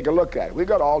let's take a look at it. We've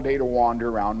got all day to wander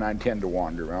around, and I tend to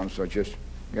wander around, so just,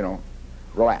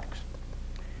 relax.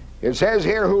 It says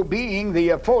here, who being the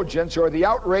effulgence or the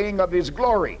outraying of his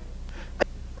glory.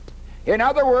 In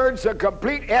other words, a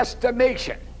complete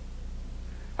estimation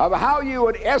of how you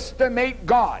would estimate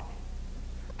God,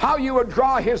 how you would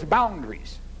draw his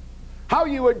boundaries, how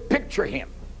you would picture him,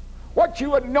 what you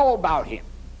would know about him.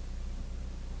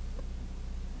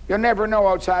 You'll never know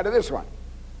outside of this one,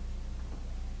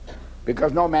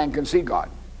 because no man can see God.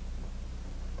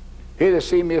 He that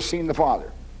seen me has seen the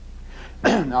Father.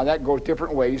 Now that goes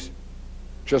different ways.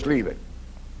 Just leave it.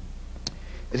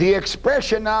 The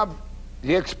expression of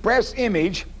the express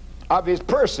image of his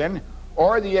person,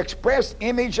 or the express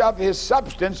image of his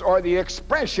substance, or the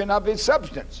expression of his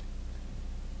substance.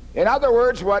 In other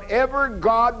words, whatever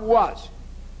God was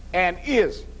and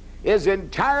is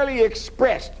entirely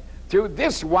expressed through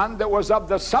this one that was of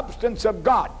the substance of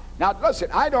God. Now listen,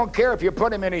 I don't care if you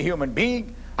put him in a human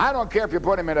being. I don't care if you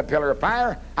put him in a pillar of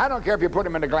fire. I don't care if you put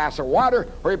him in a glass of water,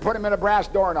 or you put him in a brass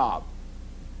doorknob.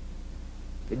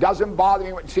 It doesn't bother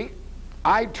me. See,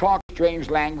 I talk strange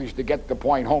language to get the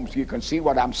point home so you can see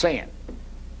what I'm saying.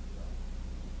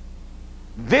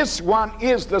 This one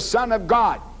is the Son of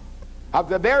God, of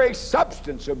the very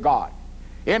substance of God,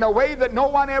 in a way that no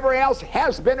one ever else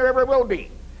has been or ever will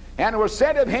be. And it was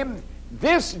said of him,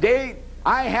 this day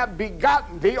I have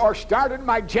begotten thee, or started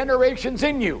my generations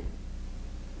in you.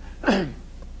 Now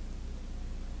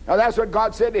that's what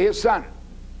God said to his Son.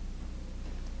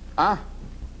 Huh?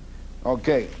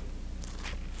 Okay.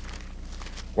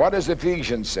 What does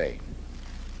Ephesians say?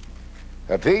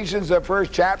 Ephesians, the 1st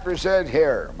chapter, said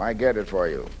here, I get it for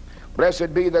you.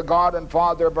 Blessed be the God and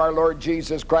Father of our Lord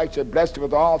Jesus Christ, and blessed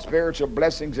with all spiritual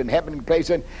blessings in heavenly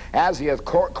places, as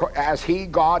he,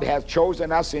 God, hath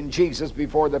chosen us in Jesus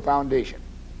before the foundation.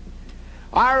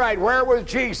 All right, where was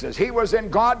Jesus? He was in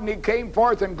God, and he came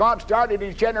forth, and God started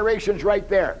his generations right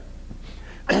there.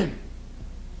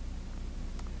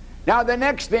 Now the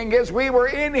next thing is, we were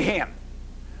in him.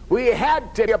 We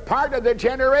had to be a part of the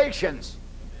generations.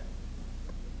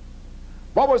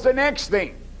 What was the next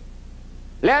thing?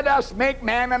 Let us make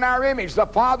man in our image. The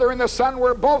Father and the Son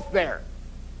were both there.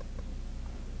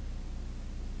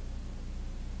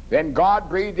 Then God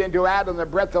breathed into Adam the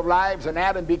breath of lives, and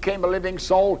Adam became a living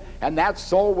soul, and that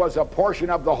soul was a portion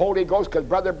of the Holy Ghost, because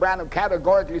Brother Branham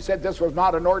categorically said this was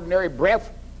not an ordinary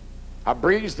breath, a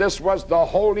breeze. This was the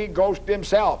Holy Ghost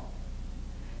himself.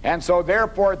 And so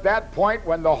therefore at that point,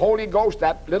 when the Holy Ghost,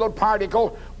 that little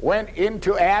particle, went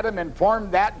into Adam and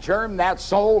formed that germ, that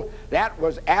soul, that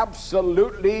was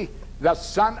absolutely the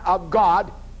Son of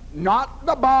God, not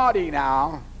the body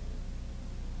now.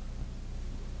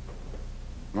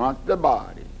 Not the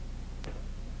body,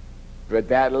 but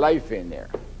that life in there.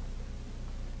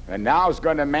 And now it's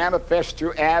going to manifest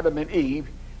through Adam and Eve.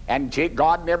 And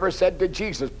God never said to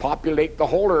Jesus, populate the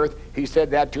whole earth. He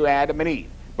said that to Adam and Eve.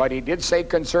 But he did say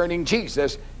concerning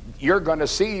Jesus, you're going to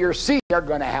see your seed, you're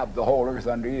going to have the whole earth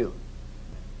under you.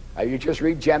 You just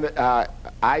read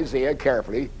Isaiah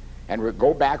carefully, and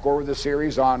go back over the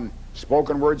series on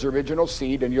Spoken Word's original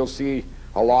seed, and you'll see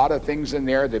a lot of things in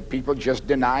there that people just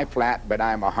deny flat, but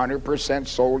I'm 100%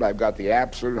 sold. I've got the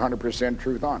absolute 100%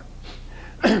 truth on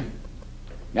it.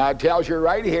 Now it tells you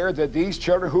right here that these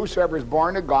children, whosoever is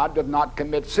born of God, does not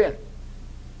commit sin.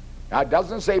 Now it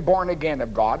doesn't say born again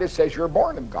of God, it says you're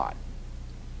born of God.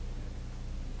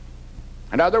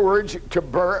 In other words, to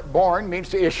born means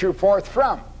to issue forth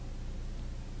from.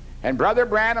 And Brother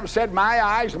Branham said, my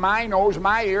eyes, my nose,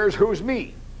 my ears, who's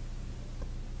me?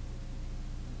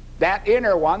 That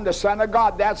inner one, the Son of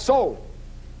God, that soul.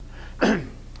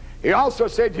 He also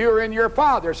said you were in your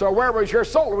father. So where was your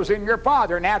soul? It was in your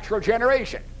father. Natural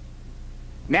generation,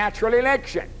 natural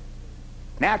election,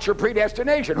 natural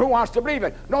predestination. Who wants to believe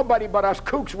it? Nobody but us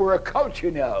kooks. We're a cult,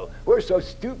 you know. We're so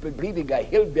stupid believing a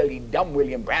hillbilly dumb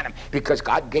William Branham because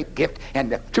God gave gift,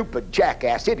 and the stupid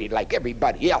jackass idiot like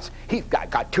everybody else, he's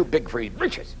got too big for his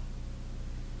britches.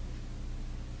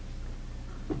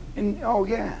 And oh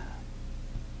yeah.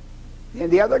 And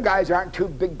the other guys aren't too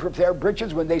big for their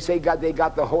britches when they say they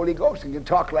got the Holy Ghost and can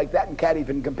talk like that and can't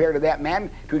even compare to that man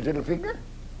to his little finger.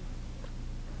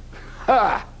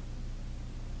 Ha!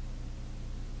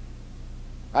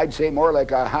 I'd say more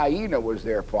like a hyena was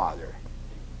their father,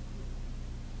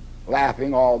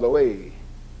 laughing all the way.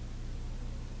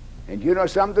 And you know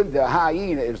something? The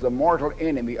hyena is the mortal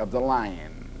enemy of the lion.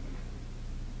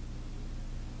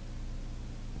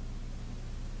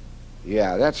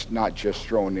 Yeah, that's not just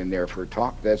thrown in there for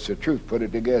talk. That's the truth. Put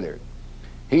it together.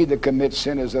 He that commits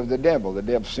sin is of the devil. The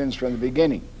devil sins from the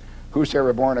beginning.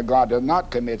 Whosoever born of God does not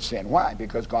commit sin. Why?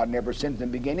 Because God never sinned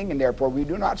in the beginning, and therefore we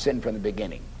do not sin from the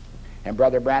beginning. And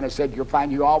Brother Branham said, you'll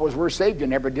find you always were saved. You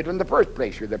never did in the first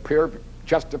place. You're the pure,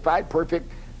 justified,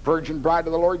 perfect virgin bride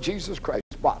of the Lord Jesus Christ.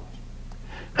 Spotless.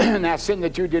 And that sin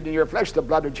that you did in your flesh, the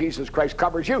blood of Jesus Christ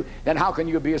covers you. Then how can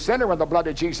you be a sinner when the blood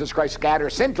of Jesus Christ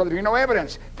scatters sin till there be no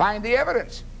evidence? Find the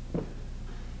evidence.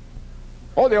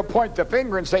 Oh, they'll point the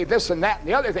finger and say this and that and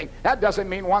the other thing. That doesn't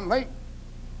mean one thing.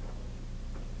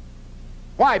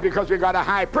 Why? Because we got a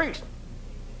high priest.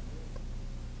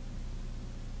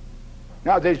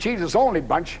 Now there's Jesus only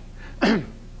bunch from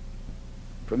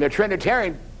the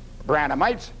Trinitarian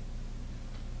Branhamites.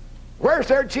 Where's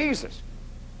their Jesus?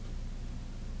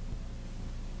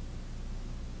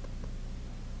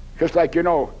 Just like, you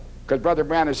know, because Brother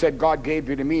Branham said God gave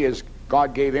you to me as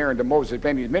God gave Aaron to Moses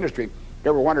in his ministry.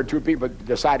 There were one or two people that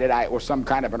decided I was some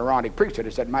kind of an Aaronic priesthood. They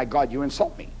said, my God, you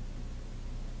insult me.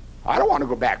 I don't want to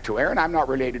go back to Aaron. I'm not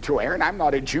related to Aaron. I'm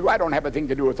not a Jew. I don't have a thing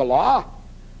to do with the law.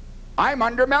 I'm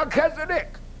under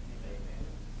Melchizedek.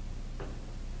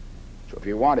 So if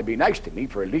you want to be nice to me,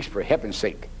 for at least for heaven's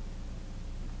sake,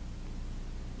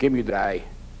 give me that I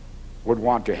would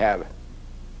want to have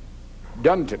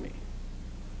done to me,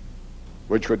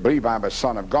 which would believe I'm a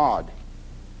son of God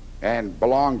and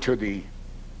belong to the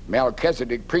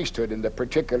Melchizedek priesthood in the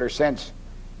particular sense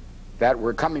that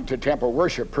we're coming to temple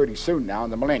worship pretty soon now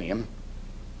in the millennium,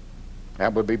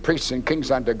 and will be priests and kings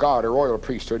unto God, a royal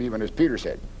priesthood, even as Peter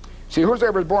said. See,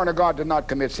 whosoever is born of God does not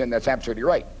commit sin. That's absolutely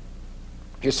right.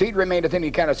 His seed remaineth in,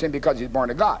 he cannot sin because he's born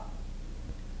of God.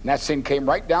 And that sin came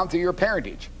right down through your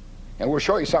parentage. And we'll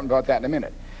show you something about that in a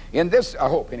minute. In this, I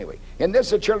hope anyway, in this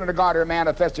the children of God are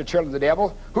manifest, the children of the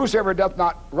devil. Whosoever doth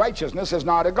not righteousness is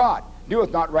not of God,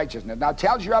 doeth not righteousness. Now it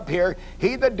tells you up here,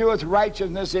 he that doeth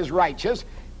righteousness is righteous.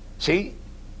 See?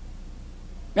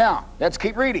 Now, let's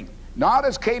keep reading. Not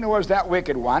as Cain was that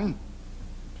wicked one,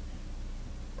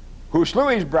 who slew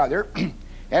his brother,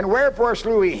 and wherefore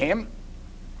slew he him?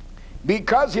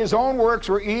 Because his own works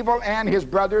were evil and his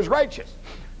brother's righteous.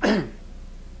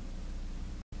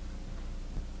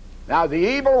 Now the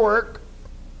evil work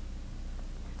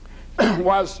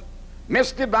was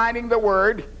misdividing the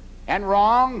word and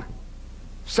wrong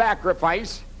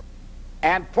sacrifice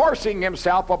and forcing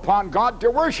himself upon God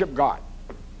to worship God.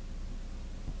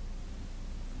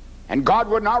 And God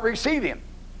would not receive him.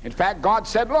 In fact, God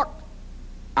said, look,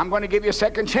 I'm going to give you a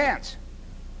second chance.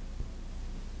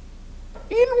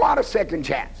 He didn't want a second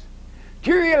chance.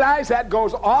 Do you realize that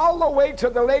goes all the way to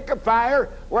the lake of fire,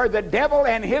 where the devil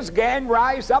and his gang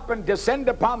rise up and descend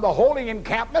upon the holy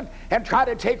encampment and try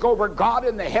to take over God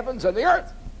in the heavens and the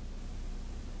earth?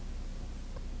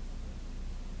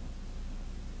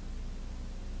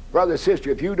 Brother, sister,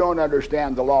 if you don't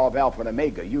understand the law of Alpha and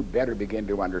Omega, you better begin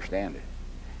to understand it,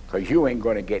 because you ain't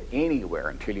going to get anywhere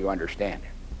until you understand it.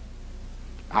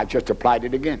 I've just applied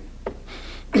it again.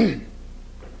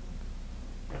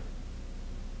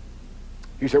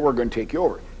 He said, we're going to take you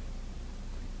over.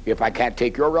 If I can't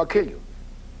take you over, I'll kill you.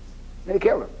 And he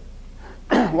killed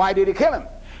him. Why did he kill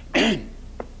him?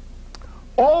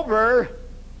 Over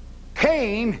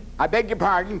Cain, I beg your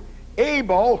pardon,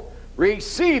 Abel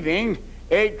receiving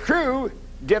a true,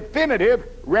 definitive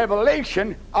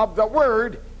revelation of the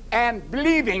Word and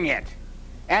believing it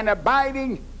and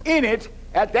abiding in it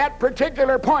at that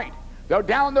particular point. Though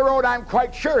down the road I'm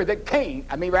quite sure that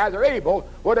Abel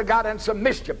would have got in some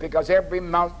mischief, because every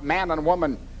man and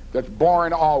woman that's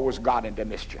born always got into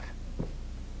mischief.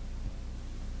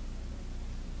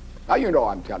 Now you know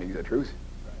I'm telling you the truth.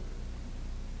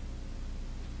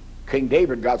 King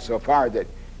David got so far that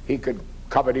he could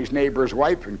covet his neighbor's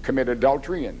wife and commit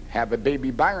adultery and have a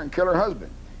baby by her and kill her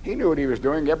husband. He knew what he was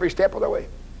doing every step of the way.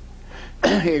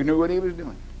 He knew what he was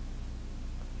doing.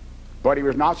 But he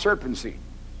was not serpent seed.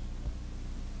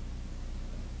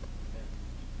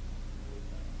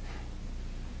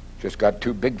 Just got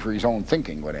too big for his own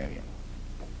thinking, what have you.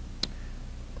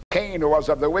 Cain was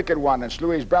of the wicked one and slew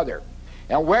his brother.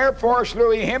 And wherefore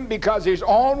slew he him? Because his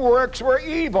own works were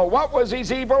evil. What was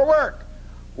his evil work?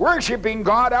 Worshipping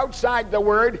God outside the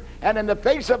Word and in the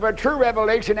face of a true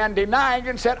revelation, and denying,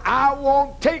 and said, I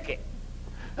won't take it.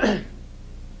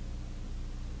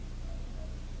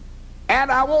 And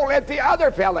I won't let the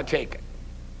other fella take it.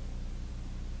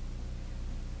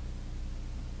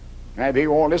 And if he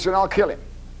won't listen, I'll kill him.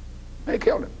 They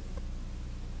killed him.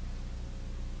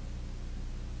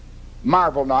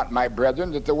 Marvel not, my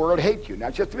brethren, that the world hates you.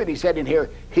 Now, just a minute, he said in here,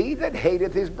 he that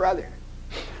hateth his brother.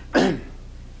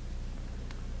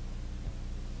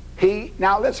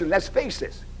 Now listen, let's face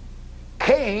this.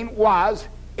 Cain was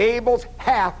Abel's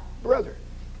half-brother.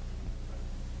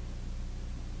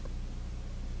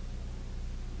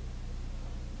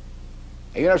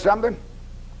 And you know something?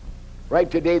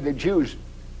 Right today, the Jews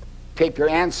take their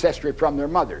ancestry from their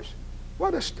mothers.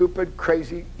 What a stupid,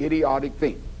 crazy, idiotic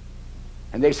thing.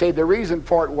 And they say the reason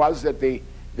for it was that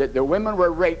the women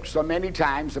were raped so many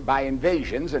times by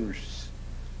invasions and,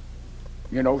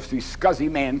 you know, these scuzzy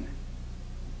men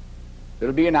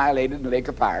that'll be annihilated in the lake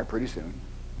of fire pretty soon.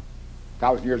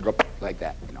 1,000 years ago, like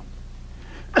that, you know.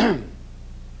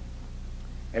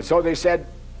 And so they said,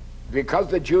 because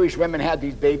the Jewish women had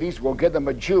these babies, we'll give them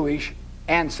a Jewish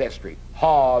ancestry.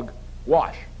 Hog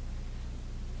wash.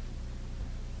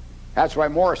 That's why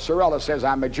Morris Sorella says,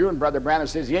 I'm a Jew, and Brother Branham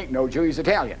says he ain't no Jew, he's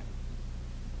Italian.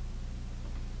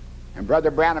 And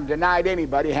Brother Branham denied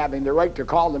anybody having the right to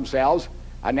call themselves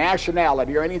a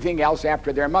nationality or anything else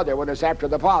after their mother when it's after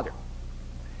the father.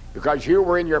 Because you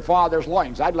were in your father's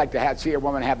loins. I'd like to see a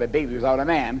woman have a baby without a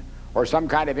man, or some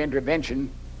kind of intervention,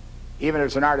 even if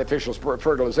it's an artificial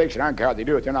fertilization. I don't care how they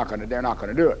do it, they're not going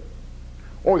to do it.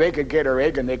 Or they could get her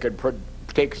egg and they could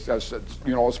take a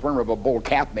sperm of a bull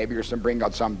calf maybe, or bring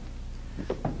out some.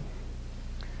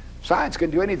 Science can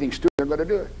do anything stupid, they're going to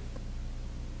do it.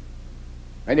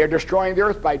 And they're destroying the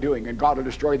earth by doing it, and God will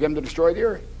destroy them to destroy the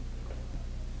earth.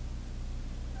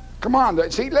 Come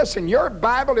on, see, listen, your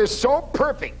Bible is so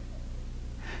perfect.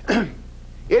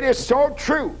 It is so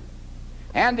true.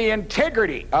 And the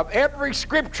integrity of every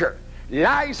scripture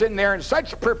lies in there in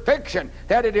such perfection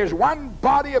that it is one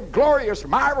body of glorious,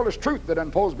 marvelous truth that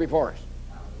unfolds before us.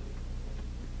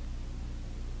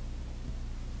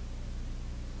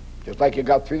 Just like you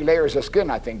got 3 layers of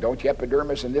skin, I think, don't you?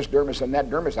 Epidermis and this dermis and that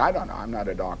dermis. I don't know. I'm not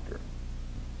a doctor.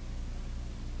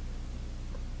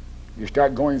 You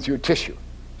start going through tissue,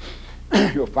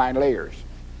 you'll find layers.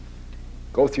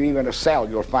 Go through even a cell,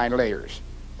 you'll find layers.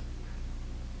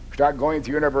 Start going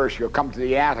through the universe, you'll come to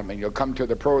the atom, and you'll come to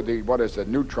the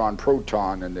neutron,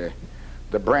 proton, and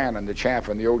the bran, and the chaff,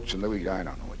 and the oats, and the wheat. I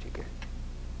don't know what you get.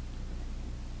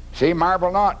 See,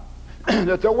 marvel not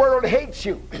that the world hates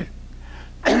you.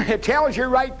 It tells you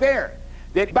right there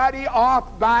that buddy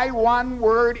off by one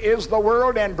word is the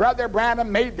world, and Brother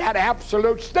Branham made that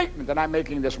absolute statement that I'm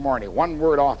making this morning. One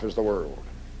word off is the world.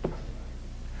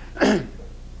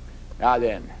 Now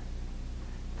then,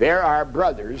 there are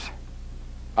brothers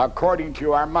according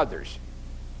to our mothers.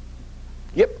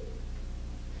 Yep.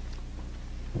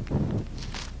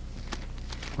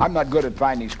 I'm not good at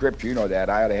finding scripture, you know that.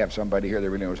 I ought to have somebody here that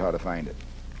really knows how to find it.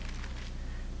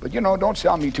 But you know, don't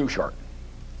sell me too short.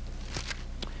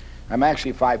 I'm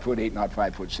actually 5'8", not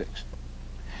 5'6".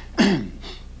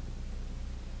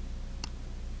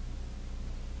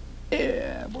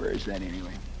 Yeah, where is that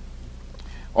anyway?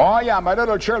 Oh yeah, my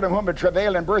little children whom it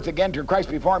travailed in birth again to Christ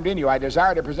be formed in you, I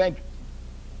desire to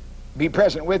be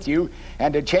present with you,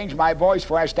 and to change my voice,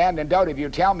 for I stand in doubt. If you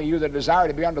tell me, you that desire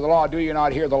to be under the law, do you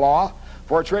not hear the law?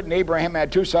 For it's written, Abraham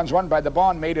had 2 sons, one by the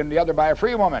bondmaid and the other by a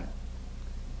free woman.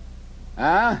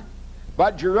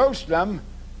 But Jerusalem,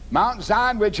 Mount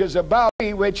Zion, which is above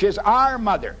me, which is our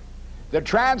mother. The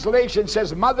translation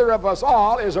says mother of us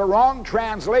all is a wrong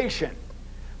translation.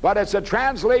 But it's a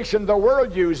translation the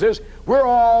world uses. We're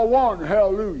all one,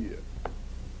 hallelujah.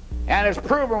 And it's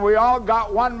proven we all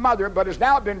got one mother, but it's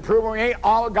now been proven we ain't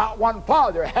all got one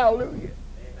father, hallelujah. Amen.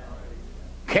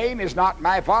 Cain is not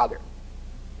my father.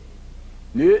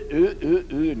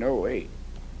 No way.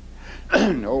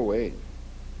 No way.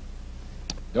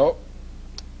 No.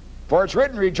 For it's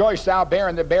written, rejoice thou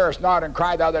barren that bearest not, and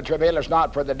cry thou that travailest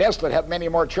not, for the desolate hath many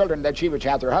more children than she which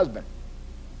hath her husband.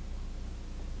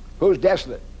 Who's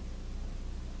desolate?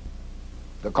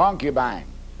 The concubine.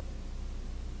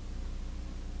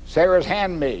 Sarah's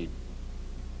handmaid.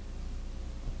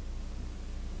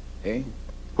 Eh?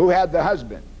 Who had the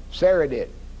husband? Sarah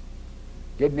did.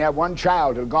 Didn't have one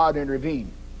child till God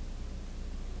intervened.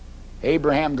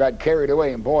 Abraham got carried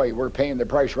away, and boy, we're paying the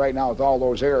price right now with all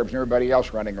those Arabs and everybody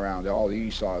else running around, all the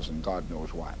Esau's and God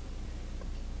knows what.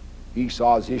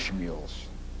 Esau's, Ishmael's.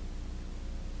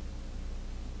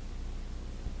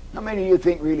 How many of you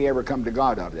think really ever come to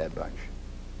God out of that bunch?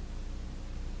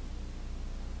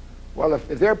 Well, if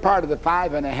they're part of the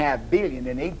 5.5 billion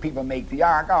and 8 people make the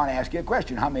ark, I want to ask you a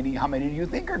question. How many do you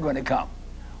think are going to come?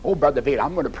 Oh, Brother Vader,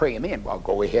 I'm going to pray him in. Well,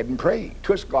 go ahead and pray.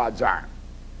 Twist God's arm.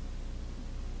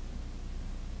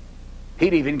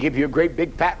 He'd even give you a great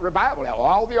big fat revival.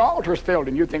 All the altars filled,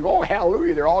 and you think, oh,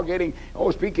 hallelujah, they're all getting,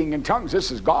 speaking in tongues. This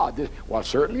is God. Well,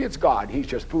 certainly it's God. He's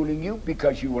just fooling you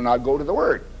because you will not go to the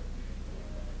Word.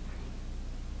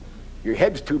 Your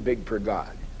head's too big for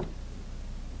God.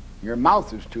 Your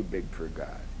mouth is too big for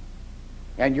God.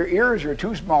 And your ears are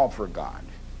too small for God.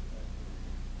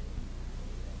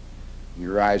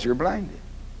 Your eyes are blinded.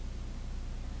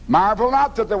 Marvel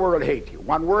not that the world hate you.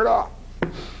 One word off.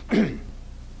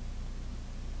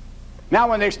 Now,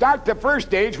 when they start the first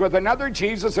stage with another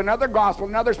Jesus, another gospel,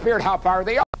 another spirit, how far are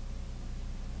they off?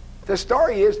 The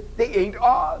story is they ain't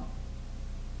off.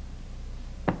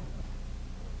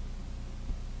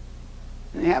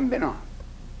 They haven't been off.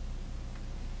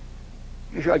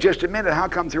 You say, just a minute, how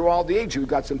come through all the ages we've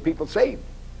got some people saved?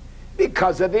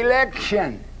 Because of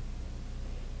election.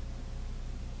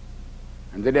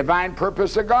 And the divine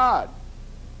purpose of God.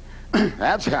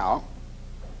 That's how.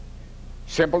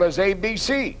 Simple as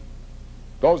ABC.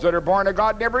 Those that are born of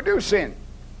God never do sin.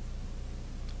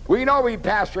 We know we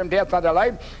pass from death unto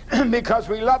life because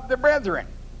we love the brethren.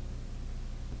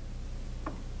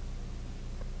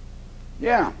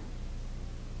 Yeah.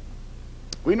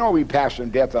 We know we pass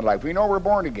from death unto life. We know we're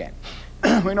born again.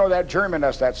 We know that germ in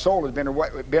us, that soul, has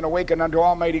been awakened unto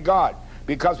Almighty God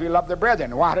because we love the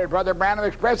brethren. Why did Brother Branham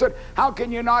express it? How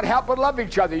can you not help but love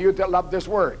each other, you that love this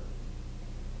word?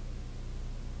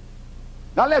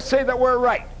 Now let's say that we're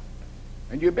right.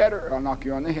 And you better, or I'll knock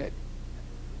you on the head.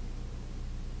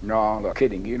 No, look,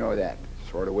 kidding, you know that.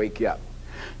 Sort of wake you up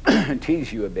and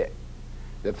tease you a bit.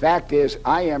 The fact is,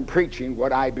 I am preaching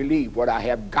what I believe, what I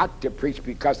have got to preach,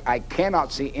 because I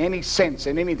cannot see any sense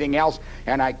in anything else,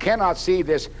 and I cannot see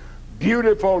this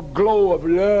beautiful glow of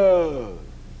love.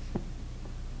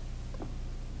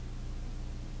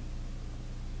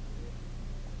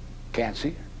 Can't see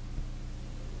it.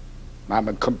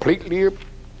 I'm completely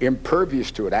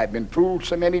impervious to it. I've been fooled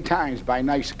so many times by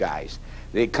nice guys.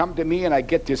 They come to me and I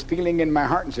get this feeling in my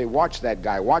heart and say, watch that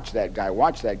guy, watch that guy,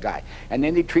 watch that guy. And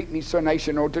then they treat me so nice,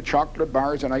 you know, to chocolate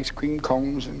bars and ice cream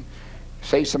cones and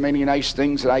say so many nice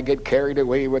things that I get carried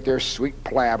away with their sweet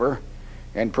palaver,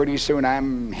 and pretty soon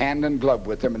I'm hand in glove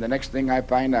with them, and the next thing I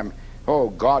find oh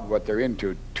God, what they're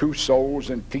into, 2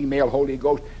 souls and female Holy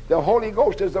Ghost. The Holy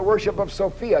Ghost is the worship of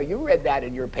Sophia. You read that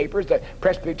in your papers. The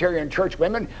Presbyterian church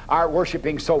women are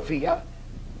worshiping Sophia.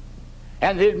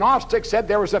 And the Gnostics said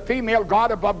there was a female God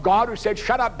above God who said,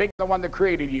 shut up, big, the one that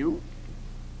created you.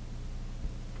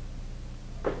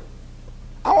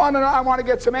 I want to know, I want to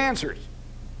get some answers.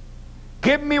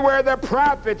 Give me where the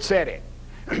prophet said it.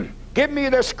 Give me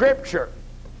the scripture.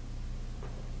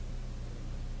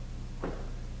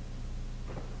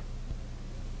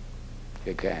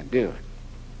 You can't do it.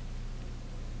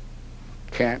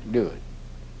 Can't do it.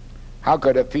 How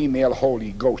could a female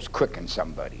Holy Ghost quicken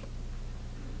somebody?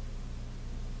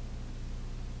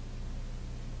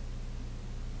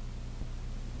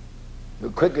 The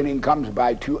quickening comes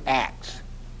by 2 acts.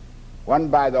 One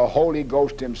by the Holy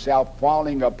Ghost himself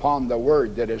falling upon the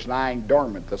word that is lying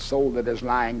dormant, the soul that is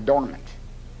lying dormant.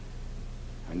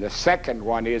 And the second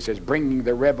one is bringing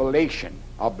the revelation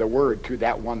of the word to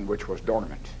that one which was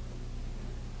dormant.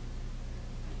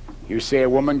 You say a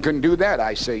woman can do that.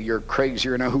 I say you're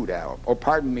crazier than a hoot owl. Oh,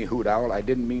 pardon me, hoot owl. I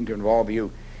didn't mean to involve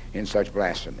you in such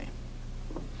blasphemy.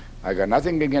 I got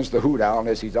nothing against the hoot owl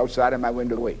unless he's outside of my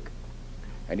window awake.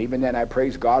 And even then I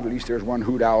praise God, at least there's one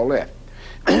hoot owl left.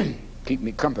 Keep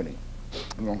me company,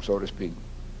 so to speak.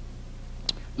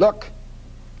 Look,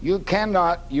 you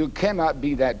cannot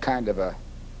be that kind of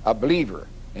a believer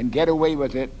and get away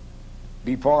with it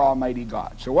before Almighty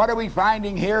God. So what are we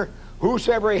finding here?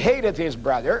 Whosoever hateth his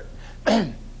brother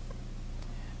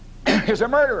is a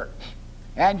murderer.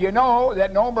 And you know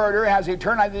that no murderer has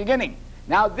eternal beginning.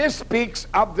 Now this speaks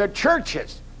of the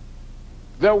churches,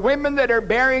 the women that are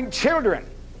bearing children,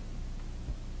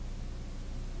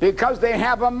 because they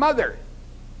have a mother.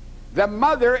 The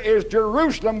mother is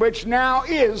Jerusalem, which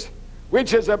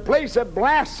is a place of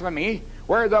blasphemy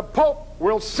where the Pope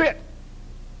will sit.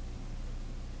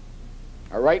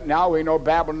 Right now we know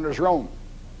Babylon is Rome.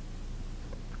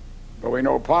 But we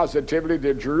know positively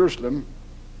that Jerusalem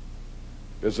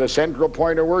is the central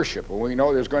point of worship. And we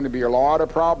know there's going to be a lot of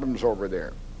problems over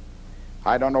there.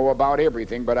 I don't know about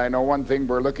everything, but I know one thing.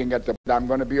 We're looking at I'm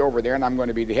going to be over there, and I'm going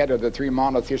to be the head of the 3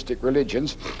 monotheistic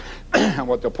religions. And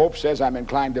what the Pope says, I'm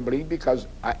inclined to believe, because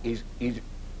he's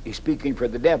speaking for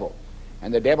the devil.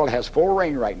 And the devil has full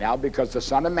reign right now, because the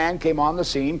Son of Man came on the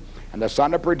scene, and the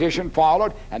son of perdition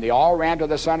followed, and they all ran to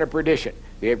the son of perdition.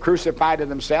 They have crucified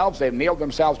themselves, they've nailed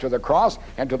themselves to the cross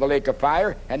and to the lake of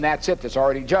fire, and that's it. That's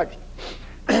already judged.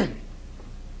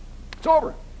 It's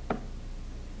over.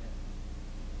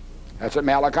 That's what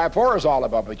Malachi 4 is all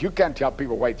about. But you can't tell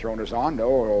people white throne is on.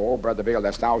 No, Brother Vail,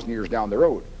 that's 1,000 years down the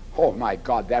road. Oh my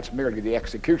God, that's merely the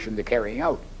execution, the carrying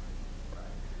out.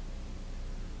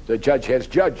 The judge has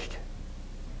judged.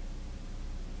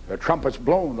 The trumpet's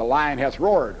blown, the lion hath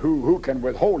roared. Who can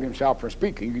withhold himself from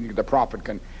speaking? The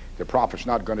prophet's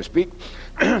not going to speak.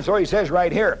 So he says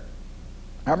right here,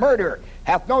 a murderer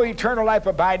hath no eternal life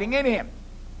abiding in him.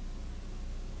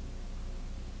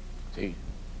 See,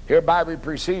 hereby we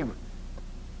perceive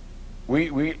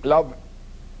we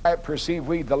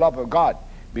perceive the love of God,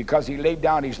 because he laid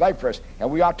down his life for us,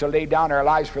 and we ought to lay down our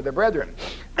lives for the brethren.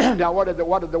 Now what did the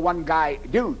one guy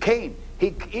do? Cain. He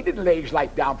didn't lay his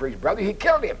life down for his brother, he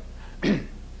killed him.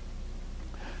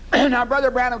 Now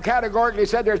Brother Branham categorically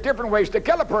said there's different ways to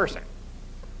kill a person.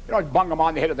 You don't bung him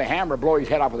on the head with a hammer, blow his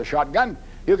head off with a shotgun.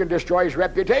 You can destroy his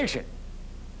reputation.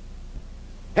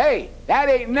 Hey, that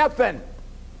ain't nothing.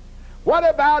 What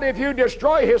about if you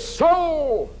destroy his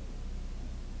soul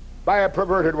by a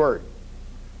perverted word?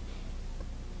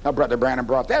 Now Brother Branham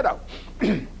brought that up.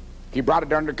 He brought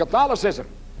it under Catholicism.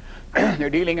 They're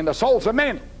dealing in the souls of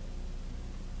men.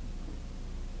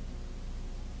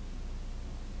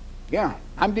 Yeah,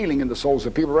 I'm dealing in the souls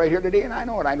of people right here today, and I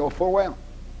know it. I know full well.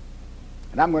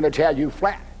 And I'm going to tell you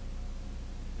flat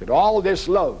that all this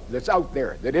love that's out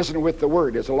there that isn't with the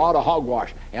word is a lot of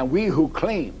hogwash. And we who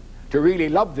claim to really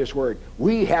love this word,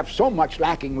 we have so much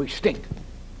lacking we stink.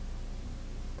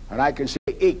 And I can say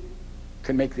 8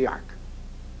 can make the ark.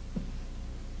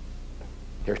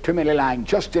 There's too many lying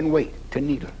just in wait to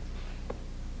needle.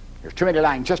 There's too many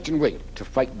lying just in wait to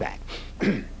fight back.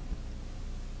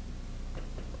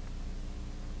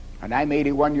 And I'm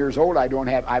 81 years old. I've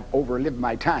overlived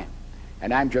my time.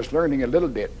 And I'm just learning a little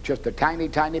bit, just a tiny,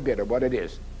 tiny bit of what it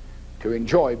is to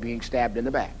enjoy being stabbed in the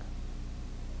back.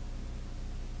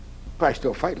 But I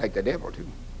still fight like the devil, too.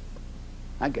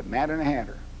 I get mad in a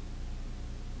hatter.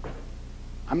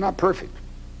 I'm not perfect.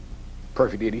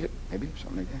 Perfect idiot, maybe,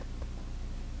 something like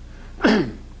that.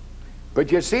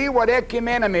 But you see what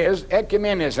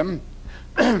ecumenism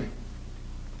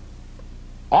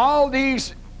All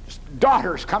these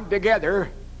daughters come together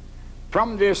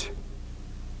from this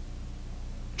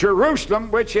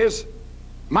Jerusalem, which is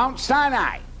Mount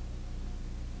Sinai.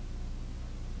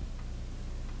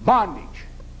 Bondage.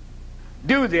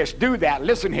 Do this, do that,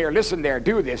 listen here, listen there,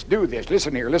 do this,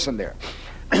 listen here, listen there.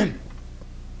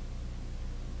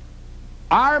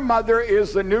 Our mother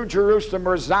is the New Jerusalem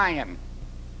or Zion,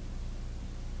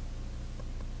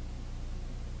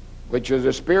 which is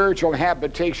a spiritual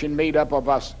habitation made up of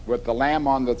us with the Lamb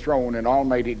on the throne and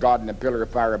Almighty God in the pillar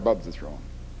of fire above the throne.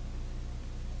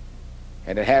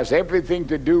 And it has everything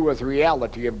to do with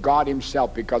reality of God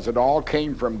himself, because it all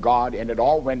came from God and it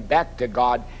all went back to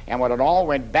God. And when it all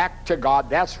went back to God,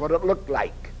 that's what it looked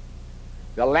like.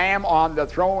 The Lamb on the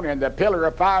throne and the pillar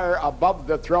of fire above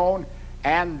the throne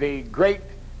and the great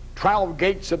 12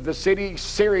 gates of the city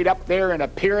serried up there in a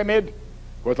pyramid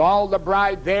with all the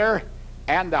bride there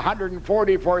and the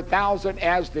 144,000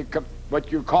 as the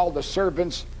what you call the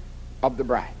servants of the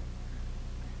bride,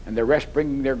 and the rest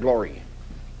bringing their glory.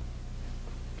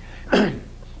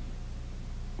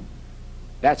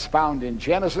 That's found in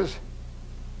Genesis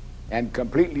and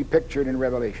completely pictured in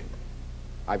Revelation.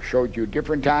 I've showed you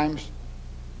different times.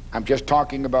 I'm just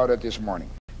talking about it this morning.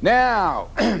 Now,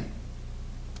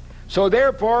 so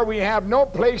therefore we have no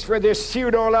place for this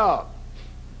pseudo-love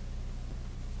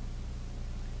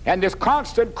and this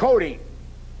constant quoting.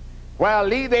 Well,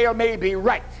 Leadale may be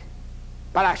right,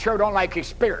 but I sure don't like his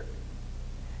spirit.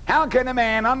 How can a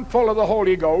man unfull of the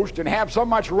Holy Ghost and have so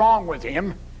much wrong with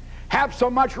him have so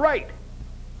much right?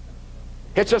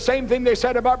 It's the same thing they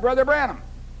said about Brother Branham.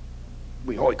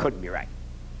 He couldn't be right.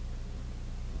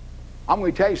 I'm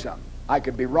going to tell you something. I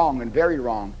could be wrong and very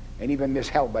wrong and even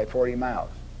misheld by 40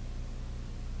 miles.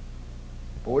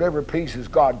 But whatever pleases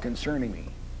God concerning me,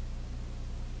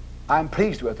 I'm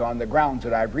pleased with on the grounds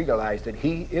that I've realized that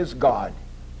he is God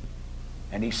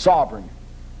and he's sovereign,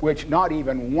 which not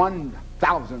even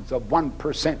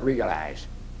 1/1000% realize.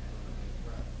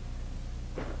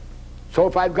 So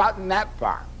if I've gotten that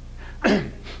far,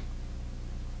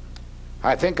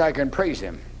 I think I can praise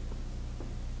him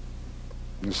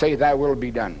and say, thy will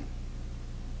be done.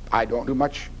 I don't do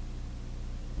much,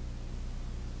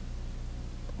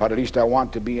 but at least I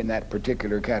want to be in that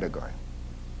particular category.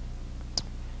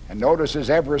 And notice as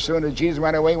soon as Jesus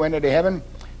went away, went into heaven,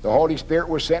 the Holy Spirit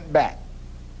was sent back.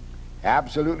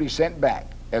 Absolutely sent back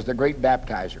as the great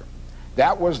baptizer.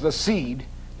 That was the seed,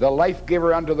 the life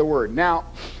giver unto the word. Now,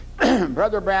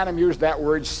 Brother Branham used that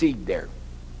word seed there.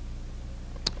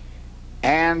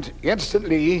 And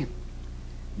instantly,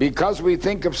 because we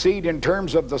think of seed in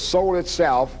terms of the soul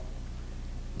itself,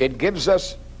 it gives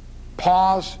us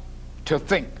pause to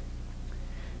think.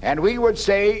 And we would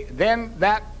say then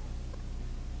that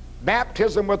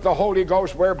baptism with the Holy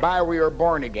Ghost whereby we are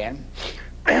born again,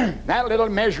 that little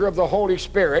measure of the Holy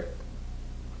Spirit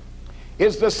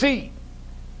is the seed.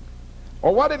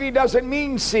 Well, what if he doesn't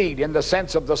mean seed in the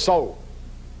sense of the soul?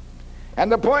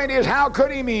 And the point is, how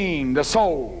could he mean the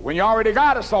soul when you already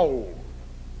got a soul?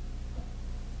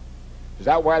 Is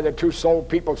that why the two soul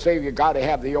people say you got to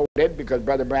have the old dead? Because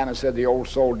Brother Branham said the old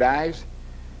soul dies,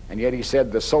 and yet he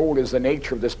said the soul is the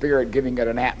nature of the spirit, giving it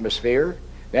an atmosphere.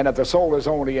 Then if the soul is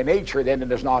only a nature, then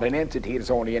it is not an entity, it's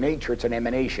only a nature, it's an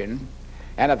emanation.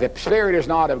 And if the spirit is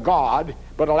not of God,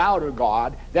 but allowed of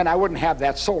God, then I wouldn't have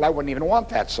that soul. I wouldn't even want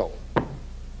that soul.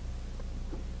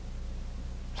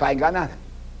 So I ain't got nothing.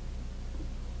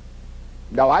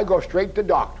 Now I go straight to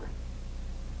doctrine,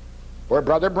 where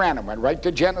Brother Branham went right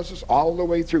to Genesis all the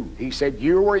way through. He said,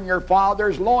 you were in your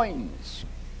father's loins.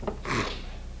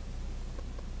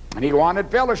 And he wanted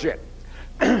fellowship.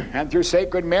 And through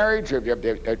sacred marriage,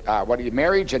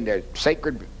 marriage and the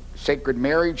sacred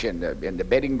marriage and the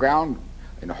bedding ground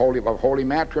and holy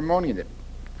matrimony,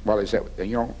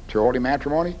 through holy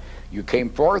matrimony, you came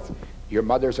forth. Your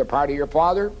mother's a part of your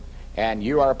father, and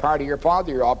you are a part of your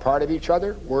father. You're all part of each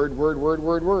other. Word, word, word,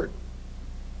 word, word.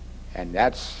 And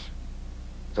that's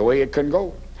the way it can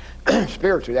go.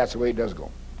 Spiritually, that's the way it does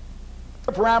go.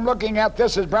 Therefore, I'm looking at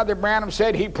this as Brother Branham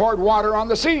said, he poured water on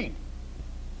the seed.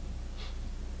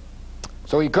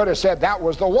 So he could have said that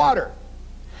was the water,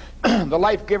 the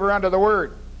life giver unto the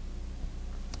word,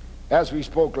 as we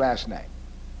spoke last night.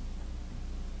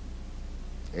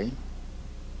 Okay?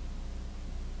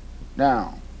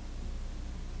 Now,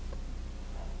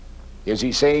 is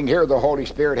he saying here the Holy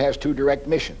Spirit has two direct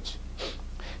missions?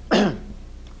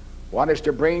 One is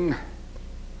to bring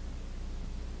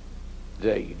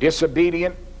the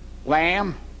disobedient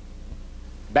lamb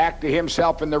back to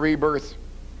himself in the rebirth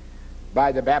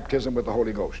by the baptism with the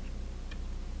Holy Ghost.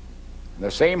 And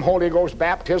the same Holy Ghost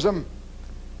baptism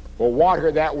will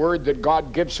water that word that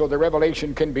God gives so the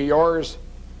revelation can be yours,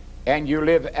 and you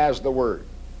live as the word.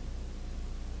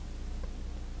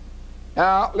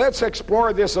 Now, let's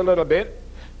explore this a little bit,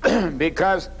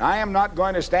 because I am not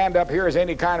going to stand up here as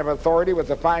any kind of authority with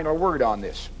the final word on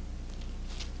this.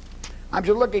 I'm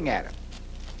just looking at it,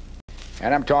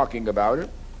 and I'm talking about it.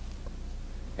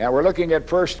 And we're looking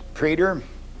at 1 Peter, and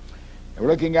we're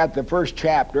looking at the first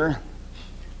chapter,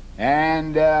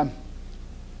 and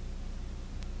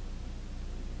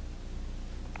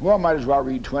well, might as well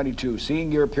read 22.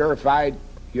 Seeing you have purified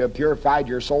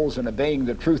your souls in obeying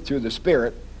the truth through the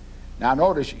Spirit. Now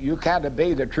notice, you can't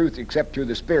obey the truth except through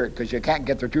the Spirit, because you can't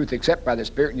get the truth except by the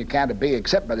Spirit, and you can't obey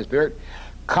except by the Spirit.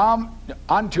 Come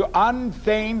unto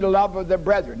unfeigned love of the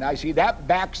brethren. Now you see, that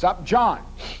backs up John.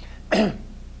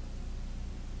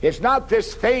 It's not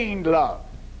this feigned love.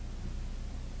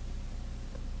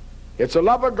 It's the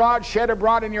love of God shed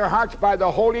abroad in your hearts by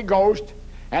the Holy Ghost,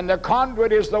 and the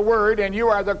conduit is the Word, and you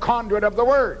are the conduit of the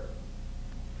Word.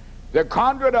 The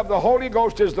conduit of the Holy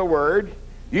Ghost is the Word.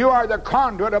 You are the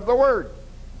conduit of the Word.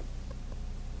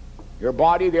 Your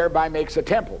body thereby makes a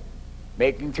temple,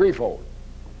 making threefold.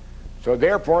 So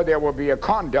therefore there will be a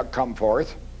conduct come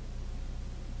forth.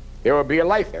 There will be a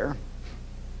life there,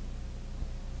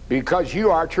 because you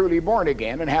are truly born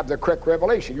again and have the correct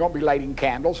revelation. You won't be lighting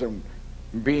candles and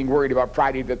being worried about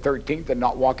Friday the 13th and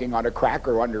not walking on a crack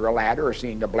or under a ladder or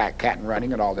seeing a black cat and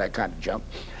running and all that kind of junk.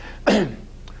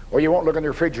 Or you won't look in the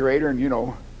refrigerator and, you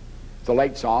know, if the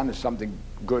light's on, it's something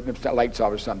good, and if the light's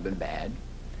off, it's something bad.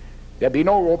 There'll be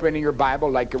no opening your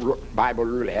Bible like a Bible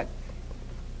roulette.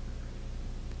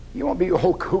 You won't be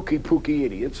hooky-pooky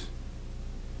idiots.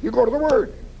 You go to the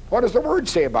Word. What does the Word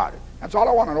say about it? That's all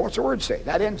I want to know. What's the Word say?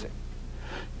 That ends it.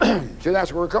 See,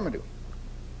 that's what we're coming to.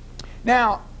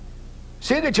 Now,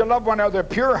 see that you love one another,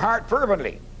 pure heart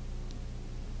fervently.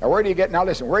 Now, where do you get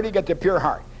the pure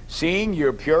heart? Seeing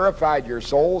you purified your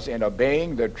souls in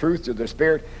obeying the truth of the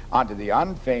Spirit unto the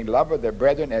unfeigned love of the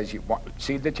brethren, as you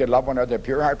see that you love one another,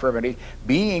 pure heart fervently,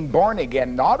 being born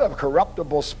again, not of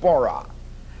corruptible spora,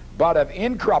 but of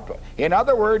incorruptible. In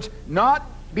other words, not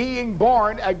being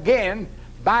born again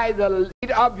by the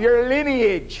lead of your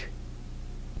lineage.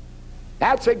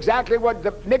 That's exactly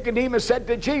what Nicodemus said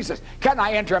to Jesus. Can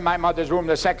I enter my mother's womb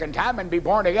the second time and be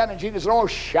born again? And Jesus said, oh,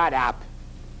 shut up.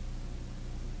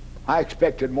 I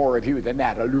expected more of you than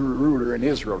that, a ruler in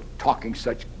Israel talking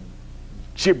such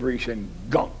gibberish and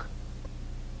gunk.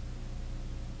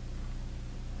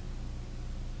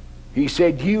 He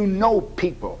said, you know,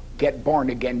 people get born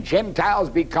again. Gentiles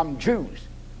become Jews.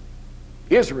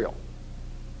 Israel,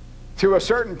 through a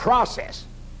certain process,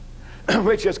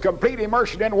 which is complete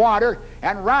immersion in water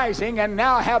and rising, and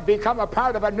now have become a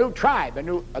part of a new tribe,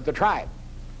 the tribe.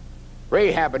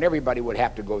 Rahab and everybody would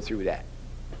have to go through that.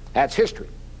 That's history.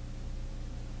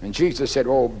 And Jesus said,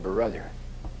 oh, brother,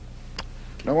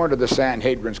 no wonder the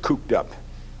Sanhedrin's cooped up.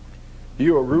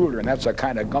 You a ruler, and that's the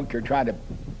kind of gunk you're trying to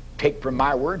take from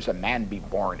my words. A man be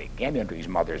born again into his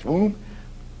mother's womb.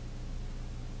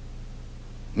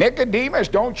 Nicodemus,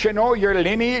 don't you know your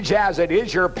lineage as it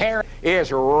is? Your parent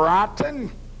is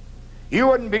rotten. You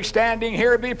wouldn't be standing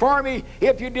here before me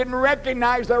if you didn't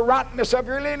recognize the rottenness of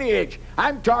your lineage.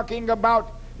 I'm talking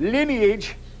about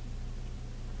lineage.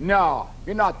 No,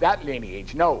 you're not that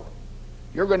lineage. No.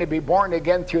 You're going to be born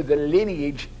again through the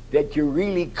lineage that you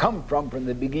really come from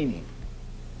the beginning.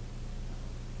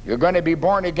 You're going to be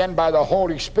born again by the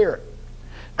Holy Spirit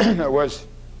that was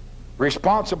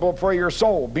responsible for your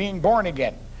soul being born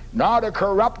again, not of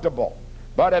corruptible,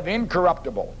 but of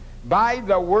incorruptible, by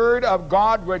the word of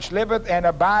God which liveth and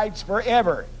abides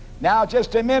forever. Now,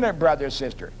 just a minute, brother,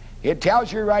 sister. It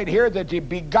tells you right here that the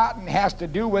begotten has to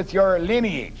do with your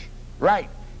lineage. Right.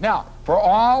 Now, for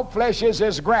all flesh is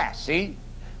as grass. See?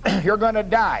 You're going to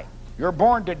die. You're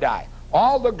born to die.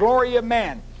 All the glory of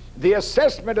man, the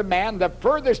assessment of man, the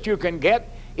furthest you can get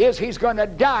is he's going to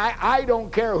die. I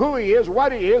don't care who he is,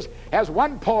 what he is. As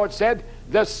one poet said,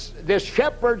 this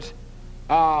shepherd's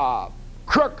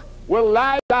crook will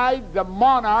lie beside the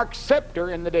monarch's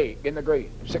scepter in the grave,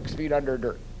 6 feet under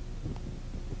dirt.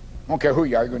 I don't care who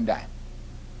you are, you're going to die.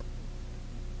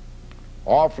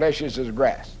 All flesh is as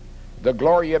grass. The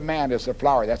glory of man is the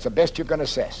flower. That's the best you can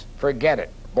assess. Forget it.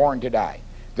 Born to die.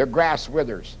 The grass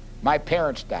withers. My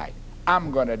parents died. I'm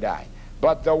going to die.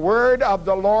 But the word of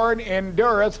the Lord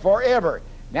endureth forever.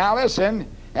 Now listen,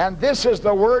 and this is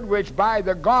the word which by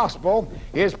the gospel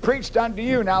is preached unto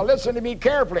you. Now listen to me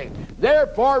carefully.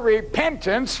 Therefore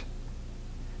repentance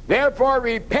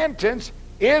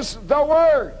is the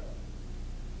word.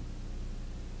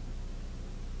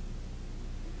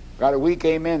 Got a weak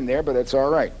amen there, but it's all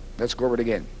right. Let's go over it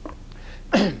again.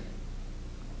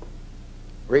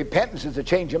 Repentance is a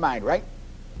change of mind, right?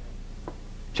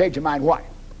 Change of mind what?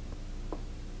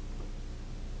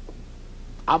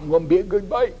 I'm going to be a good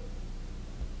boy.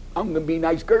 I'm going to be a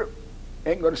nice girl.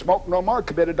 Ain't going to smoke no more,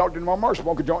 commit adultery no more,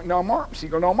 smoke a joint no more,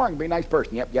 single no more, and be a nice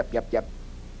person. Yep.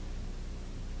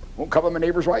 Won't cover my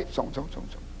neighbor's wife, so. Well,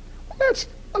 that's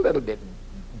a little bit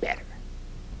better.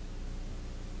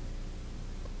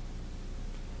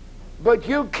 But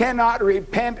you cannot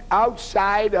repent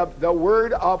outside of the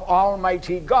Word of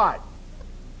Almighty God,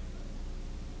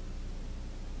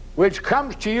 which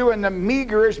comes to you in the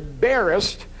meagerest,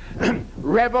 barest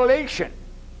revelation.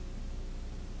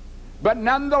 But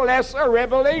nonetheless a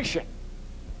revelation.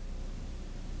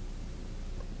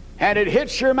 And it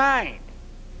hits your mind.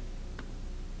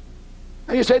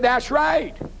 And you say, that's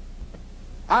right.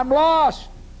 I'm lost.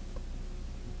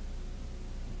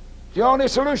 The only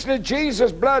solution is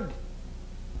Jesus' blood.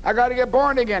 I got to get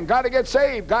born again, got to get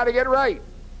saved, got to get right.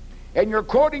 And you're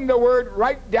quoting the word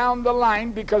right down the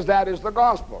line because that is the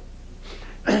gospel.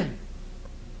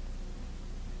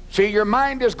 See, your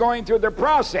mind is going through the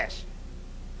process.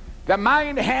 The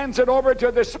mind hands it over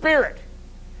to the Spirit,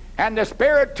 and the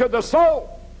Spirit to the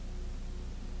soul.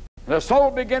 The soul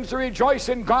begins to rejoice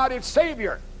in God its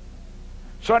Savior.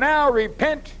 So now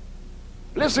repent.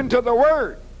 Listen to the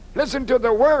Word. Listen to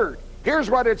the Word. Here's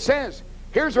what it says.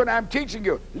 Here's what I'm teaching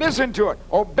you. Listen to it.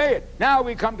 Obey it. Now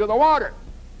we come to the water.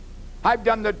 I've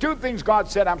done the two things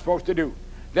God said I'm supposed to do.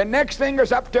 The next thing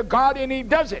is up to God, and He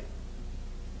does it.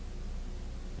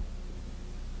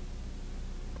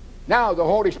 Now the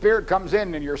Holy Spirit comes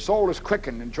in, and your soul is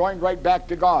quickened and joined right back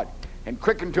to God, and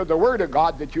quickened to the Word of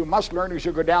God that you must learn as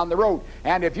you go down the road.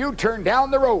 And if you turn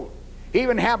down the road,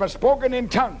 even having spoken in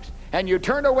tongues, and you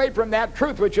turn away from that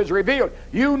truth which is revealed,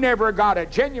 you never got a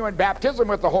genuine baptism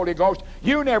with the Holy Ghost.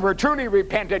 You never truly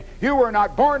repented. You were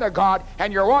not born of God,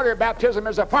 and your water baptism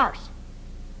is a farce.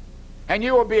 And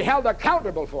you will be held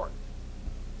accountable for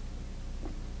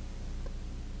it.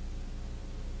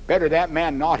 Better that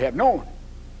man not have known,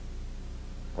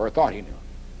 or thought he knew.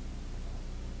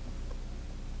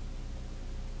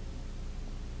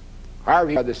 Our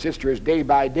brother, sister, is day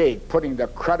by day putting the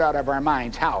crud out of our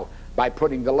minds. How? By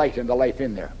putting the light and the life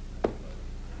in there.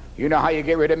 You know how you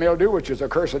get rid of mildew, which is a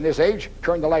curse in this age?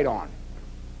 Turn the light on.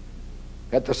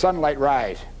 Let the sunlight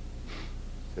rise.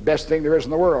 The best thing there is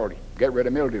in the world. Get rid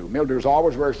of mildew. Mildew is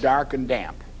always where it's dark and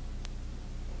damp.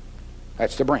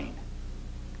 That's the brain.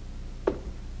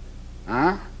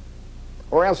 Huh?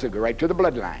 Or else it'll go right to the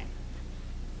bloodline.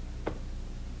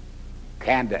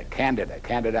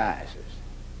 Candidiasis.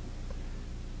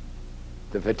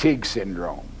 The fatigue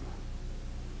syndrome.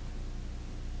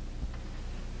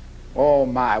 Oh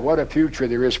my, what a future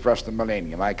there is for us in the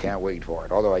millennium. I can't wait for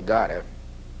it, although I got it.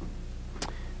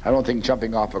 I don't think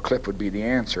jumping off a cliff would be the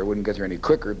answer. I wouldn't get there any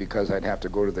quicker because I'd have to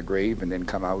go to the grave and then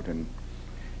come out, and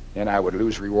then I would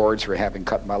lose rewards for having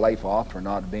cut my life off for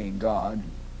not obeying God.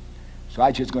 So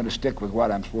I'm just going to stick with what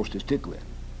I'm supposed to stick with,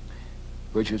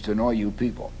 which is to know you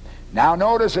people. Now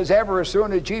notice, as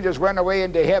soon as Jesus went away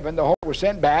into heaven, the Holy was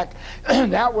sent back.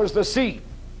 That was the sea.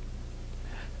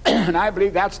 And I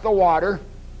believe that's the water.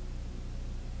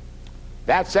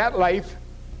 That's that life.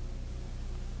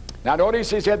 Now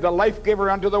notice he said the life giver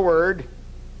unto the Word.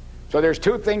 So there's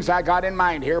two things I got in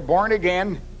mind here. Born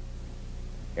again,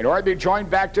 in order to be joined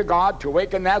back to God, to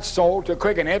awaken that soul, to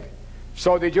quicken it,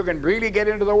 so that you can really get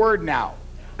into the Word now.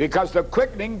 Because the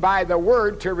quickening by the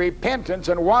Word to repentance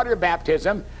and water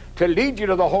baptism to lead you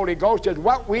to the Holy Ghost is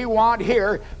what we want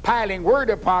here, piling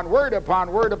word upon word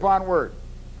upon word upon word.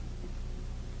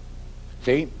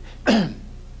 See?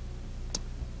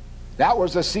 That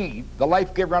was the seed, the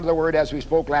life giver unto the Word, as we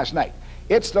spoke last night.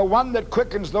 It's the one that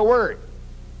quickens the Word.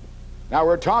 Now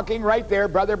we're talking right there.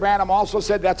 Brother Branham also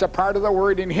said that's a part of the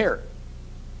Word in here.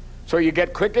 So you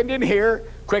get quickened in here,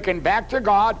 quickened back to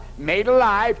God, made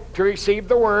alive to receive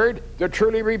the Word, the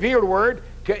truly revealed Word.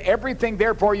 To everything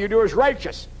therefore you do is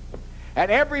righteous.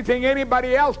 And everything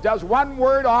anybody else does, one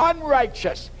word,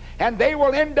 unrighteous. And they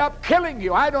will end up killing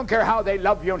you. I don't care how they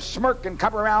love you and smirk and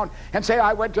come around and say,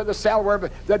 I went to the cell where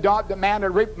the man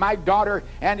had raped my daughter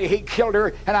and he killed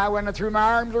her, and I went and threw my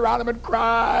arms around him and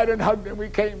cried and hugged him. We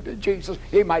came to Jesus.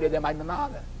 He might have, they might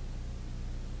not have.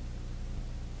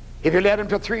 If you led him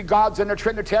to three gods and a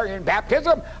Trinitarian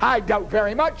baptism, I doubt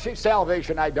very much his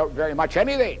salvation. I doubt very much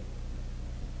anything.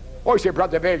 Oh, you say,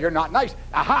 Brother Vail, you're not nice.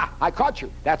 Aha, I caught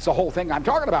you. That's the whole thing I'm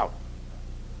talking about.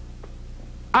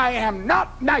 I am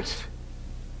not nice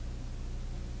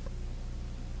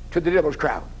to the devil's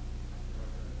crowd.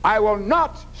 I will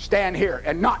not stand here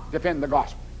and not defend the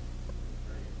gospel.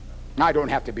 I don't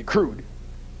have to be crude.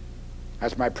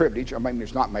 That's my privilege. I mean,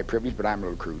 it's not my privilege, but I'm a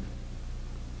little crude.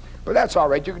 But that's all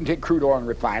right. You can take crude oil and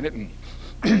refine it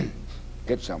and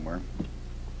get somewhere.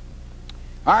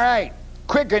 All right.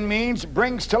 Quicken means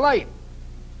brings to light.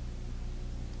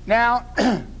 Now,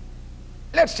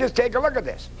 let's just take a look at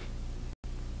this.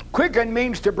 Quicken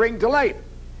means to bring to light.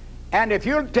 And if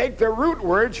you take the root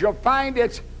words, you'll find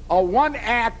it's a one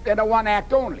act and a one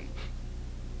act only.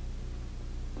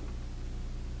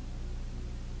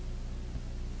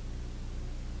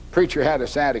 Preacher had a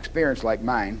sad experience like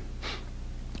mine.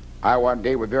 I one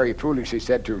day was very foolishly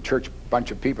said to a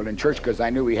bunch of people in church, because I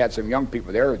knew we had some young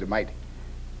people there that might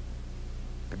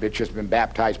have just been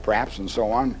baptized perhaps and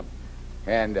so on,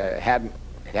 and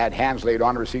had hands laid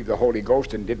on to receive the Holy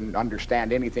Ghost and didn't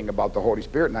understand anything about the Holy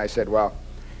Spirit. And I said, well,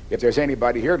 if there's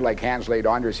anybody here like hands laid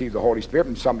on to receive the Holy Spirit,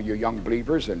 and some of you young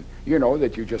believers, and you know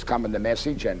that you just come in the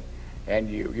message and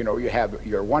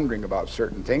you're wondering about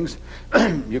certain things,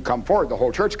 you come forward. The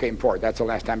whole church came forward. That's the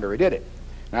last time I ever did it.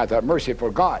 And I thought,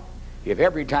 merciful God, if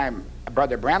every time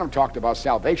Brother Branham talked about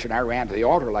salvation, I ran to the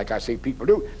altar like I see people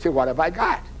do, say, what have I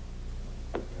got?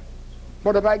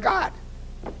 What have I got?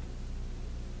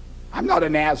 I'm not a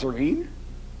Nazarene.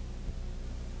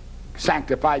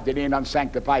 Sanctified today and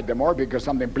unsanctified tomorrow, because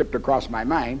something blipped across my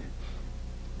mind.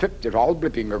 It's all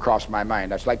blipping across my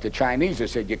mind. That's like the Chinese that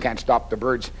said you can't stop the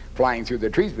birds flying through the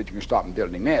trees, but you can stop them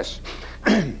building nests.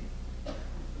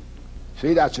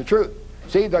 See, that's the truth.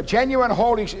 See, the genuine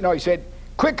Holy, he said,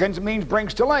 quickens means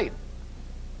brings to light.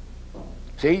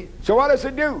 See, so what does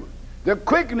it do? The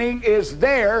quickening is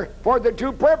there for the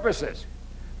two purposes: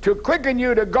 to quicken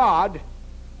you to God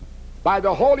by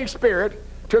the Holy Spirit,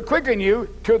 to quicken you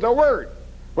to the Word,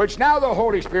 which now the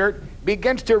Holy Spirit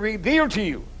begins to reveal to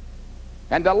you.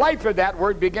 And the life of that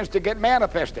Word begins to get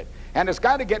manifested. And it's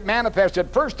got to get manifested,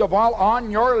 first of all, on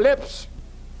your lips.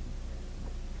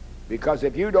 Because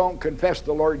if you don't confess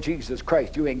the Lord Jesus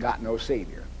Christ, you ain't got no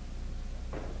Savior.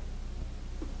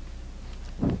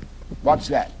 What's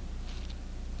that?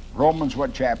 Romans,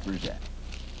 what chapter is that?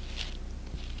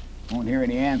 I won't hear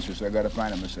any answers, so I've got to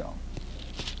find it myself.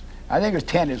 I think it's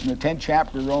 10, isn't it? 10th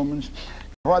chapter of Romans.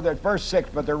 For the verse 6,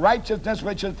 but the righteousness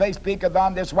which his face speaketh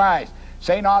on this wise,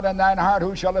 say not in thine heart,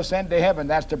 who shall ascend to heaven?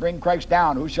 That's to bring Christ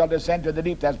down. Who shall descend to the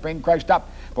deep? That's to bring Christ up.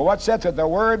 But what saith it? The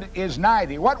word is nigh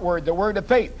thee. What word? The word of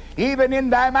faith. Even in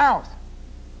thy mouth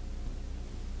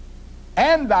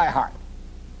and thy heart.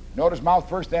 Notice mouth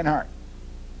first, then heart.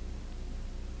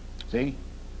 See?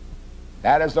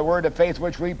 That is the word of faith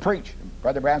which we preach.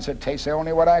 Brother Branham said, taste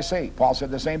only what I say. Paul said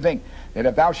the same thing. That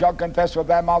if thou shalt confess with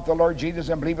thy mouth the Lord Jesus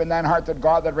and believe in thine heart that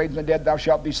God that raised the dead, thou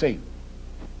shalt be saved.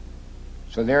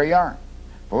 So there you are.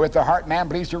 For with the heart man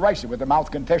believes to righteousness, with the mouth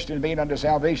confession is made unto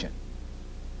salvation.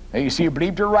 Now you see, you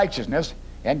believe to righteousness,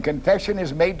 and confession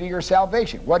is made to your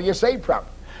salvation. What are you saved from?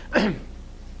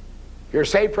 You're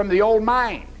saved from the old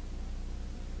mind.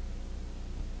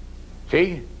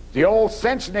 See? The old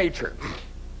sense nature.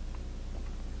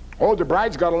 Oh, the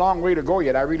bride's got a long way to go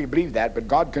yet. I really believe that, but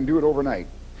God can do it overnight.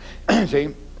 See?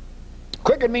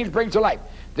 Quicken means brings to life.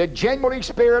 The genuine Holy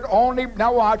Spirit only,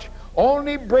 now watch,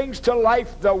 only brings to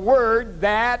life the word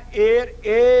that it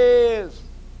is.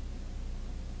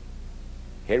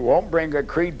 It won't bring a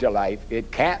creed to life.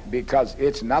 It can't, because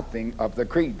it's nothing of the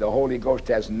creed. The Holy Ghost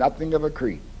has nothing of a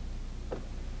creed.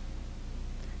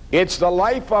 It's the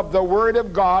life of the Word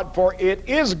of God, for it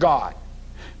is God.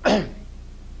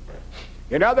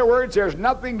 In other words, there's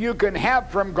nothing you can have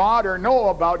from God or know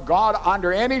about God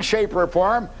under any shape or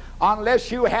form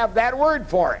unless you have that Word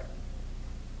for it.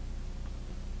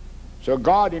 So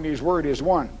God in His Word is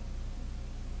one.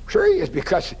 Sure He is,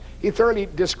 because He thoroughly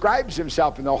describes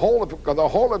Himself, and the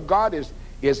whole of God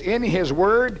is in His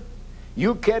Word.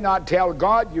 You cannot tell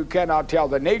God, you cannot tell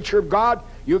the nature of God,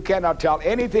 you cannot tell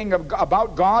anything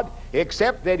about God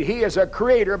except that He is a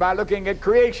creator by looking at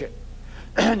creation.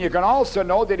 You can also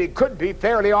know that He could be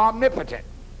fairly omnipotent,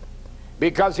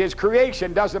 because His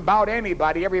creation doesn't bow to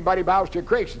anybody. Everybody bows to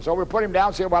creation. So we put Him down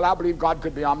and say, well, I believe God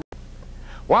could be omnipotent.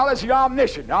 Well, is He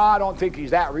omniscient? No, I don't think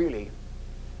He's that really.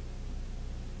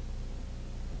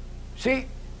 See,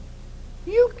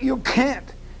 you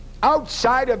can't.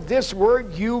 Outside of this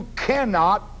Word, you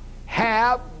cannot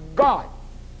have God.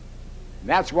 And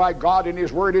that's why God in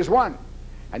His Word is one.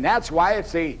 And that's why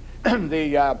it's the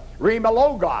Rima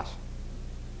Logos,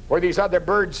 where these other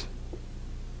birds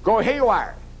go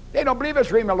haywire. They don't believe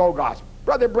it's Rima Logos.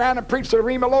 Brother Branham preached the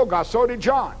Rima Logos, so did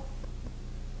John.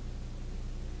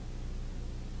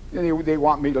 And they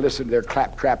want me to listen to their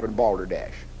claptrap and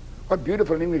balderdash. What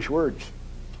beautiful English words.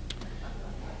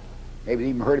 Maybe they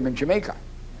even heard them in Jamaica.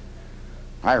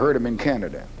 I heard them in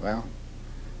Canada. Well,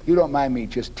 you don't mind me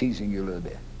just teasing you a little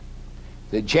bit.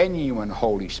 The genuine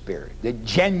Holy Spirit. The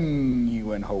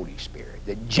genuine Holy Spirit.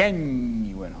 The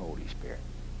genuine Holy Spirit.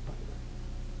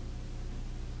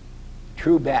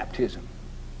 True baptism.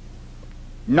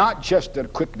 Not just a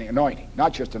quickening anointing.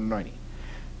 Not just an anointing.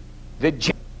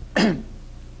 The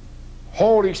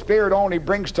Holy Spirit only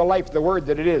brings to life the word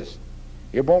that it is.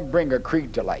 It won't bring a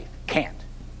creed to life. Can't.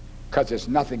 Because it's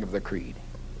nothing of the creed.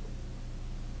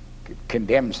 It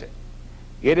condemns it.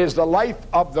 It is the life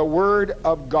of the Word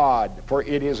of God, for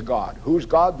it is God. Who's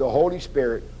God? The Holy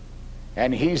Spirit.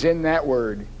 And He's in that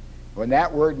Word. When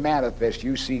that Word manifests,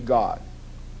 you see God.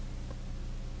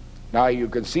 Now, you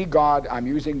can see God, I'm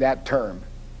using that term,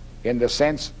 in the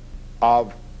sense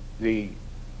of the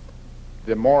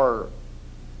more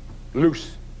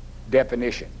loose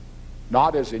definition.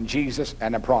 Not as in Jesus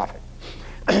and a prophet.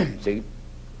 See?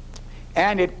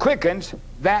 And it quickens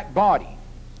that body.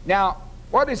 Now,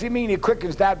 what does he mean he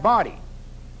quickens that body?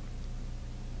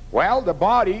 Well, the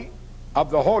body of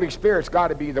the Holy Spirit's got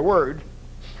to be the Word.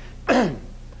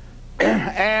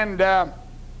 And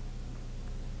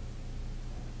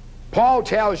Paul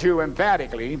tells you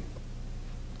emphatically,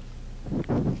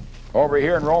 over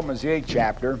here in Romans the 8th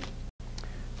chapter,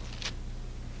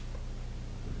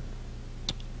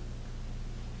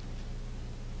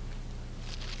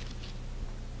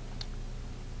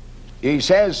 he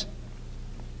says,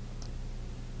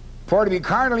 for to be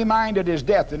carnally minded is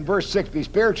death. In verse 6, be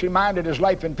spiritually minded is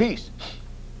life and peace.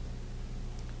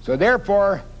 So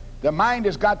therefore, the mind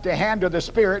has got to hand to the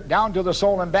spirit, down to the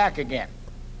soul and back again.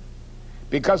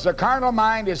 Because the carnal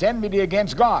mind is enmity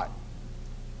against God.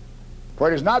 For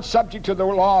it is not subject to the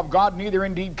law of God, neither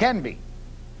indeed can be.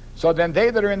 So then they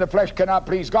that are in the flesh cannot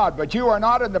please God. But you are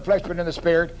not in the flesh, but in the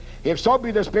Spirit, if so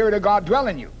be the Spirit of God dwell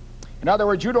in you. In other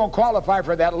words, you don't qualify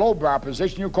for that low-brow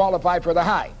position, you qualify for the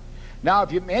high. Now,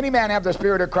 if any man have the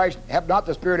Spirit of Christ, have not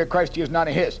the Spirit of Christ, he is none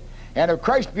of his. And if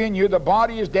Christ be in you, the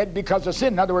body is dead because of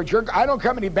sin. In other words, I don't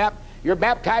come any you're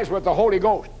baptized with the Holy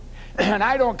Ghost. And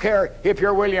I don't care if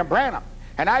you're William Branham.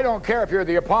 And I don't care if you're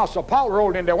the Apostle Paul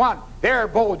rolled into one. They're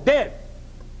both dead.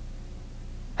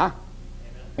 Huh? Amen.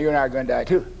 You and I are going to die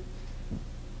too.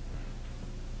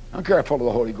 I don't care how full of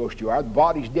the Holy Ghost you are. The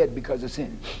body's dead because of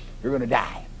sin. You're going to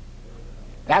die.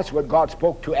 That's what God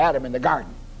spoke to Adam in the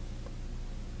garden.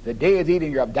 The day of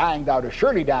eating of dying thou dost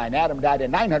surely die. And Adam died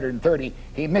at 930.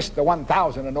 He missed the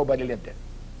 1,000 and nobody lived it.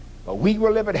 But we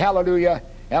will live it, hallelujah,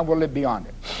 and we'll live beyond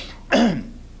it.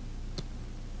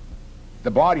 The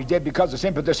body's dead because of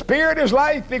sin, but the Spirit is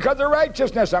life because of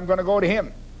righteousness. I'm going to go to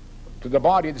Him, to the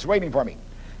body that's waiting for me.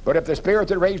 But if the Spirit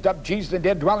that raised up Jesus the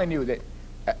dead dwell in you,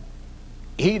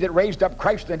 He that raised up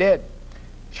Christ the dead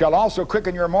shall also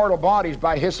quicken your mortal bodies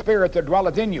by His Spirit that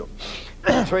dwelleth in you.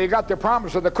 So you got the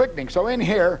promise of the quickening. So in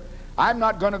here, I'm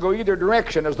not going to go either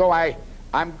direction as though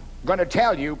I'm going to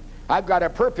tell you I've got a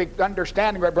perfect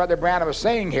understanding of what Brother Branham is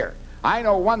saying here. I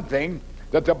know one thing,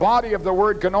 that the body of the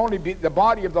Word can only be, the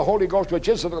body of the Holy Ghost, which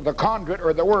is the conduit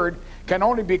or the Word, can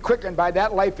only be quickened by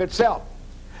that life itself.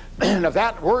 And if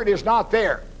that Word is not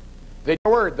there, the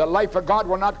Word, the life of God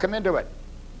will not come into it.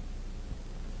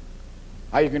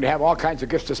 Now you can have all kinds of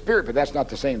gifts of Spirit, but that's not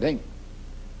the same thing.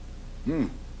 You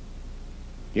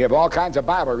have all kinds of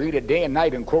Bible, read it day and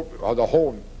night and quote the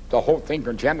whole thing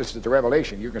from Genesis to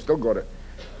Revelation. You can still go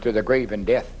to the grave and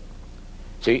death.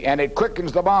 See, and it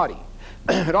quickens the body.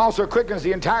 It also quickens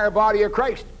the entire body of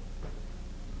Christ.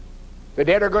 The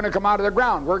dead are going to come out of the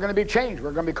ground. We're going to be changed.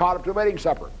 We're going to be caught up to the wedding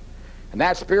supper. And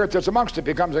that Spirit that's amongst it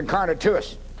becomes incarnate to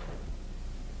us.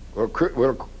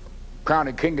 We're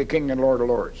crowned King of Kings and Lord of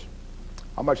Lords.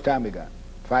 How much time we got?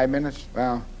 5 minutes?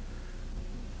 Well.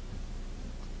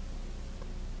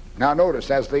 Now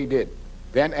notice, as they did.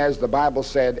 Then as the Bible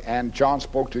said, and John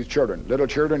spoke to his children. Little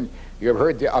children, you have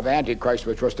heard of Antichrist,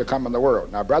 which was to come in the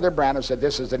world. Now Brother Branham said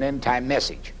this is an end-time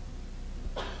message.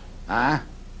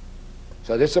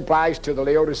 So this applies to the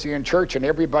Laodicean church and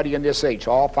everybody in this age,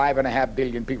 all 5.5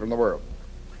 billion people in the world.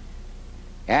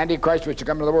 Antichrist was to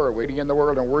come into the world, waiting in the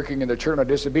world and working in the children of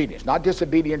disobedience. Not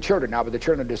disobedient children now, but the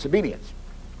children of disobedience.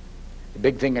 The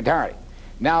big thing entirely.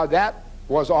 Now that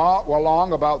was all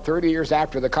along about 30 years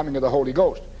after the coming of the Holy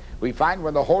Ghost. We find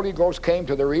when the Holy Ghost came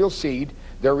to the real seed,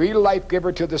 the real life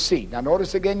giver to the seed. Now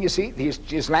notice again, you see,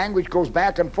 his language goes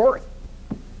back and forth.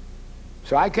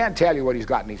 So I can't tell you what he's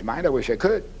got in his mind. I wish I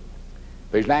could.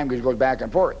 But his language goes back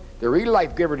and forth. The real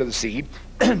life giver to the seed.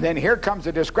 Then here comes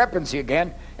the discrepancy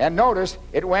again. And notice,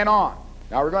 it went on.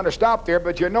 Now we're going to stop there,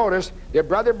 but you notice that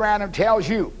Brother Branham tells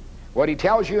you what he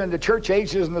tells you in the church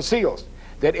ages and the seals.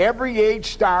 That every age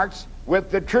starts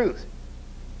with the truth.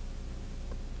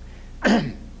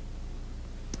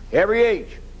 Every age.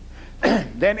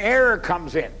 Then error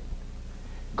comes in.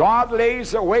 God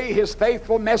lays away his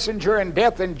faithful messenger in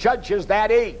death and judges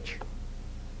that age.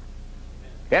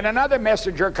 Then another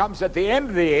messenger comes at the end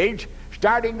of the age,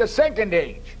 starting the second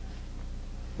age,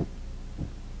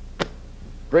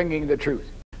 bringing the truth.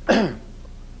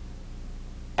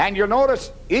 And you'll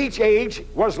notice each age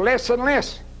was less and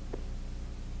less,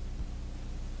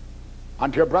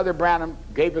 until Brother Branham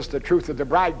gave us the truth of the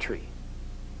bride tree.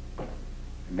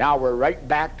 Now we're right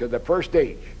back to the first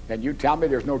age. And you tell me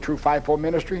there's no true fivefold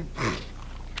ministry?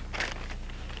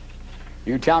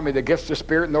 You tell me the gifts of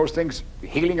spirit and those things,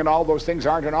 healing and all those things,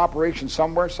 aren't in operation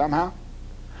somewhere, somehow?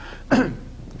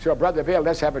 So, Brother Vail,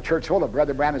 let's have a church full of.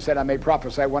 Brother Branham said, I may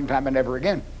prophesy one time and never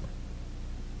again.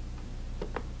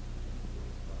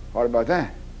 What about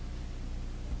that?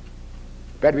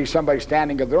 Better be somebody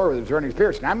standing at the door with discerning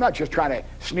spirits. And I'm not just trying to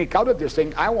sneak out of this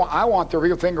thing. I want the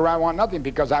real thing, or I want nothing,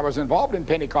 because I was involved in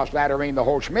Pentecost, latter rain, the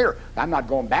whole schmear. I'm not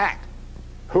going back.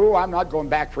 I'm not going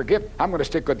back for gift. I'm going to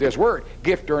stick with this word.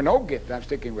 Gift or no gift, I'm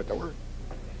sticking with the word.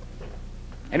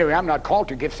 Anyway, I'm not called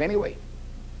to gifts anyway.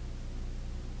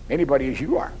 Anybody as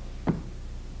you are.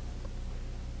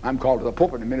 I'm called to the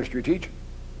pulpit and ministry teacher.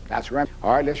 That's where I'm.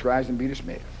 All right, let's rise and be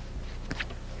dismissed.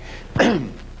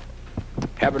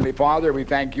 Heavenly Father, we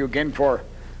thank you again for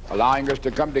allowing us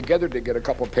to come together to get a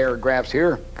couple paragraphs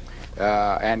here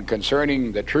and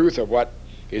concerning the truth of what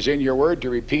is in your word, to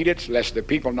repeat it, lest the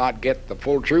people not get the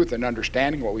full truth and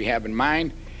understanding what we have in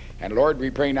mind. And Lord, we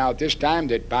pray now at this time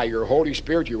that by your Holy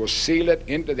Spirit you will seal it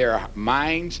into their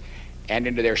minds and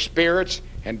into their spirits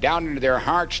and down into their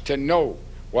hearts, to know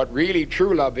what really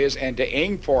true love is, and to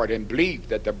aim for it and believe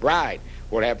that the bride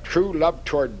will have true love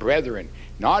toward brethren,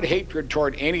 not hatred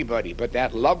toward anybody, but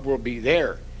that love will be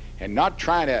there, and not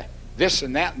trying to this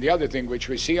and that and the other thing, which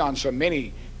we see on so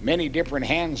many different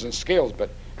hands and scales, but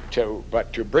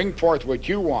to bring forth what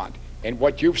you want, and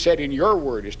what you've said in your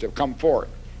word is to come forth,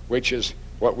 which is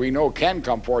what we know can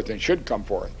come forth and should come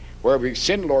forth. Where we've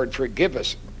sinned, Lord, forgive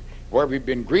us. Where we've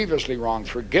been grievously wrong,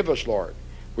 forgive us, Lord.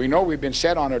 We know we've been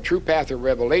set on a true path of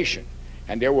revelation,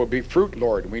 and there will be fruit,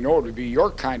 Lord. We know it will be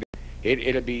your kind of,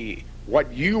 it'll be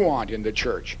what you want in the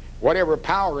church. Whatever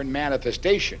power and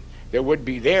manifestation there would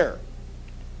be there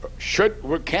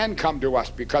can come to us,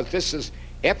 because this is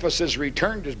Ephesus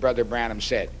returned, as Brother Branham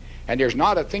said. And there's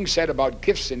not a thing said about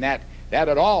gifts in that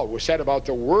at all. It was said about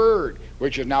the word,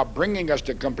 which is now bringing us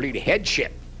to complete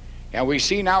headship. And we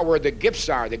see now where the gifts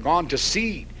are. They've gone to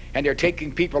seed, and they're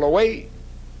taking people away.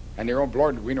 And their own,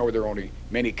 Lord, we know they're only,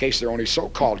 many cases, they're only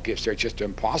so-called gifts. They're just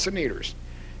imposters,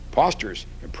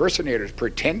 impersonators,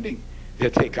 pretending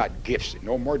that they got gifts.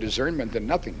 No more discernment than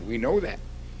nothing. We know that.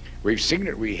 We've seen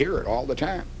it. We hear it all the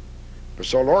time. But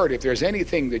so, Lord, if there's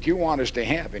anything that you want us to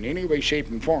have in any way, shape,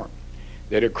 and form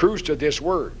that accrues to this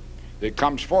word that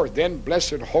comes forth, then,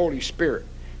 blessed Holy Spirit,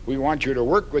 we want you to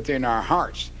work within our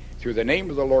hearts through the name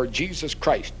of the Lord Jesus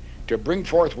Christ to bring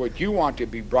forth what you want to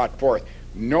be brought forth,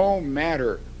 no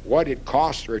matter what it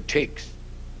costs or takes,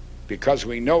 because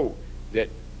we know that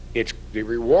the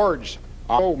rewards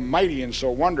are so mighty and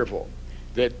so wonderful,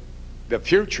 that the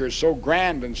future is so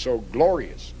grand and so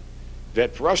glorious,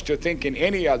 that for us to think in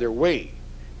any other way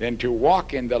than to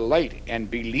walk in the light and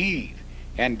believe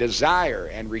and desire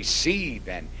and receive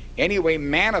and anyway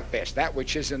manifest that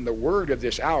which is in the word of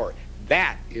this hour,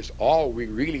 that is all we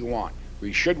really want,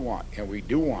 we should want, and we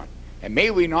do want. And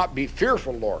may we not be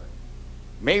fearful, Lord.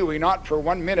 May we not for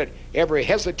 1 minute ever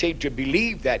hesitate to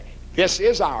believe that this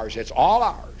is ours. It's all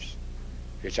ours.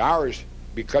 It's ours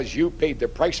because you paid the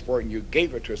price for it, and you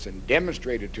gave it to us and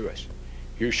demonstrated to us.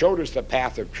 You showed us the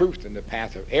path of truth and the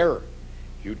path of error.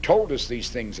 You told us these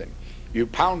things, and you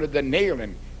pounded the nail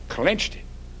and clenched it.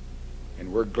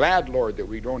 And we're glad, Lord, that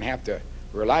we don't have to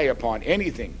rely upon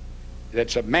anything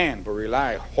that's of man, but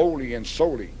rely wholly and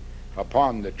solely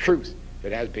upon the truth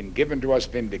that has been given to us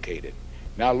vindicated.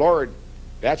 Now, Lord,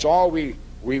 that's all we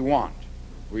want.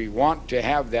 We want to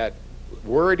have that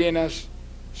word in us,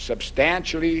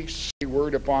 substantially,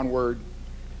 word upon word,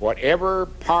 whatever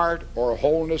part or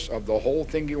wholeness of the whole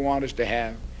thing you want us to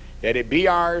have, that it be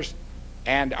ours,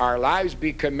 and our lives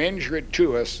be commensurate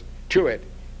to it,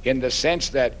 in the sense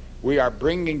that we are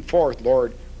bringing forth,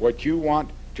 Lord, what you want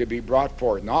to be brought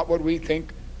forth, not what we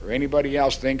think or anybody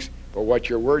else thinks, but what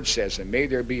your word says. And may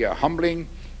there be a humbling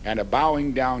and a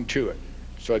bowing down to it,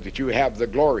 so that you have the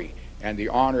glory and the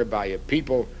honor by a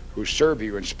people who serve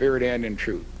you in spirit and in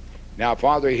truth. Now,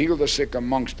 Father, heal the sick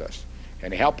amongst us,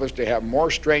 and help us to have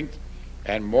more strength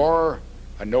and more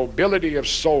a nobility of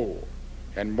soul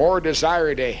and more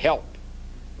desire to help.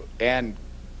 And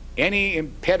any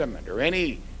impediment or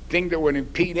anything that would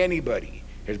impede anybody,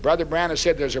 as Brother Branham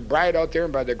said, there's a bride out there,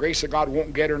 and by the grace of God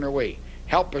won't get her in her way.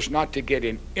 Help us not to get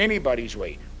in anybody's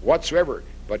way whatsoever,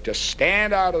 but to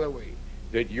stand out of the way,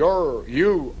 that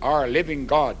you, our living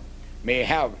God, may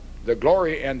have the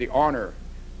glory and the honor.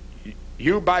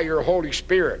 You, by your Holy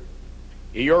Spirit,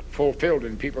 you're fulfilled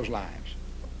in people's lives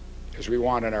as we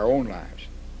want in our own lives.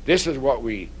 This is what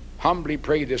we humbly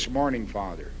pray this morning,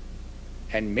 Father,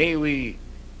 and may we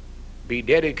be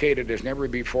dedicated as never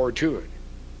before to it,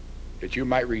 that you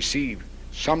might receive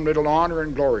some little honor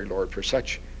and glory, Lord, from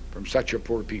such a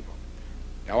poor people.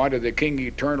 Now unto the King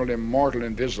eternal, immortal,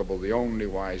 invisible, the only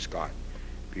wise God,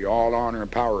 be all honor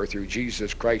and power through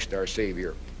Jesus Christ our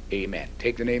Savior. Amen.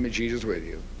 Take the name of Jesus with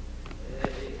you.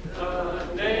 Take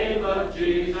the name of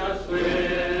Jesus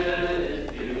with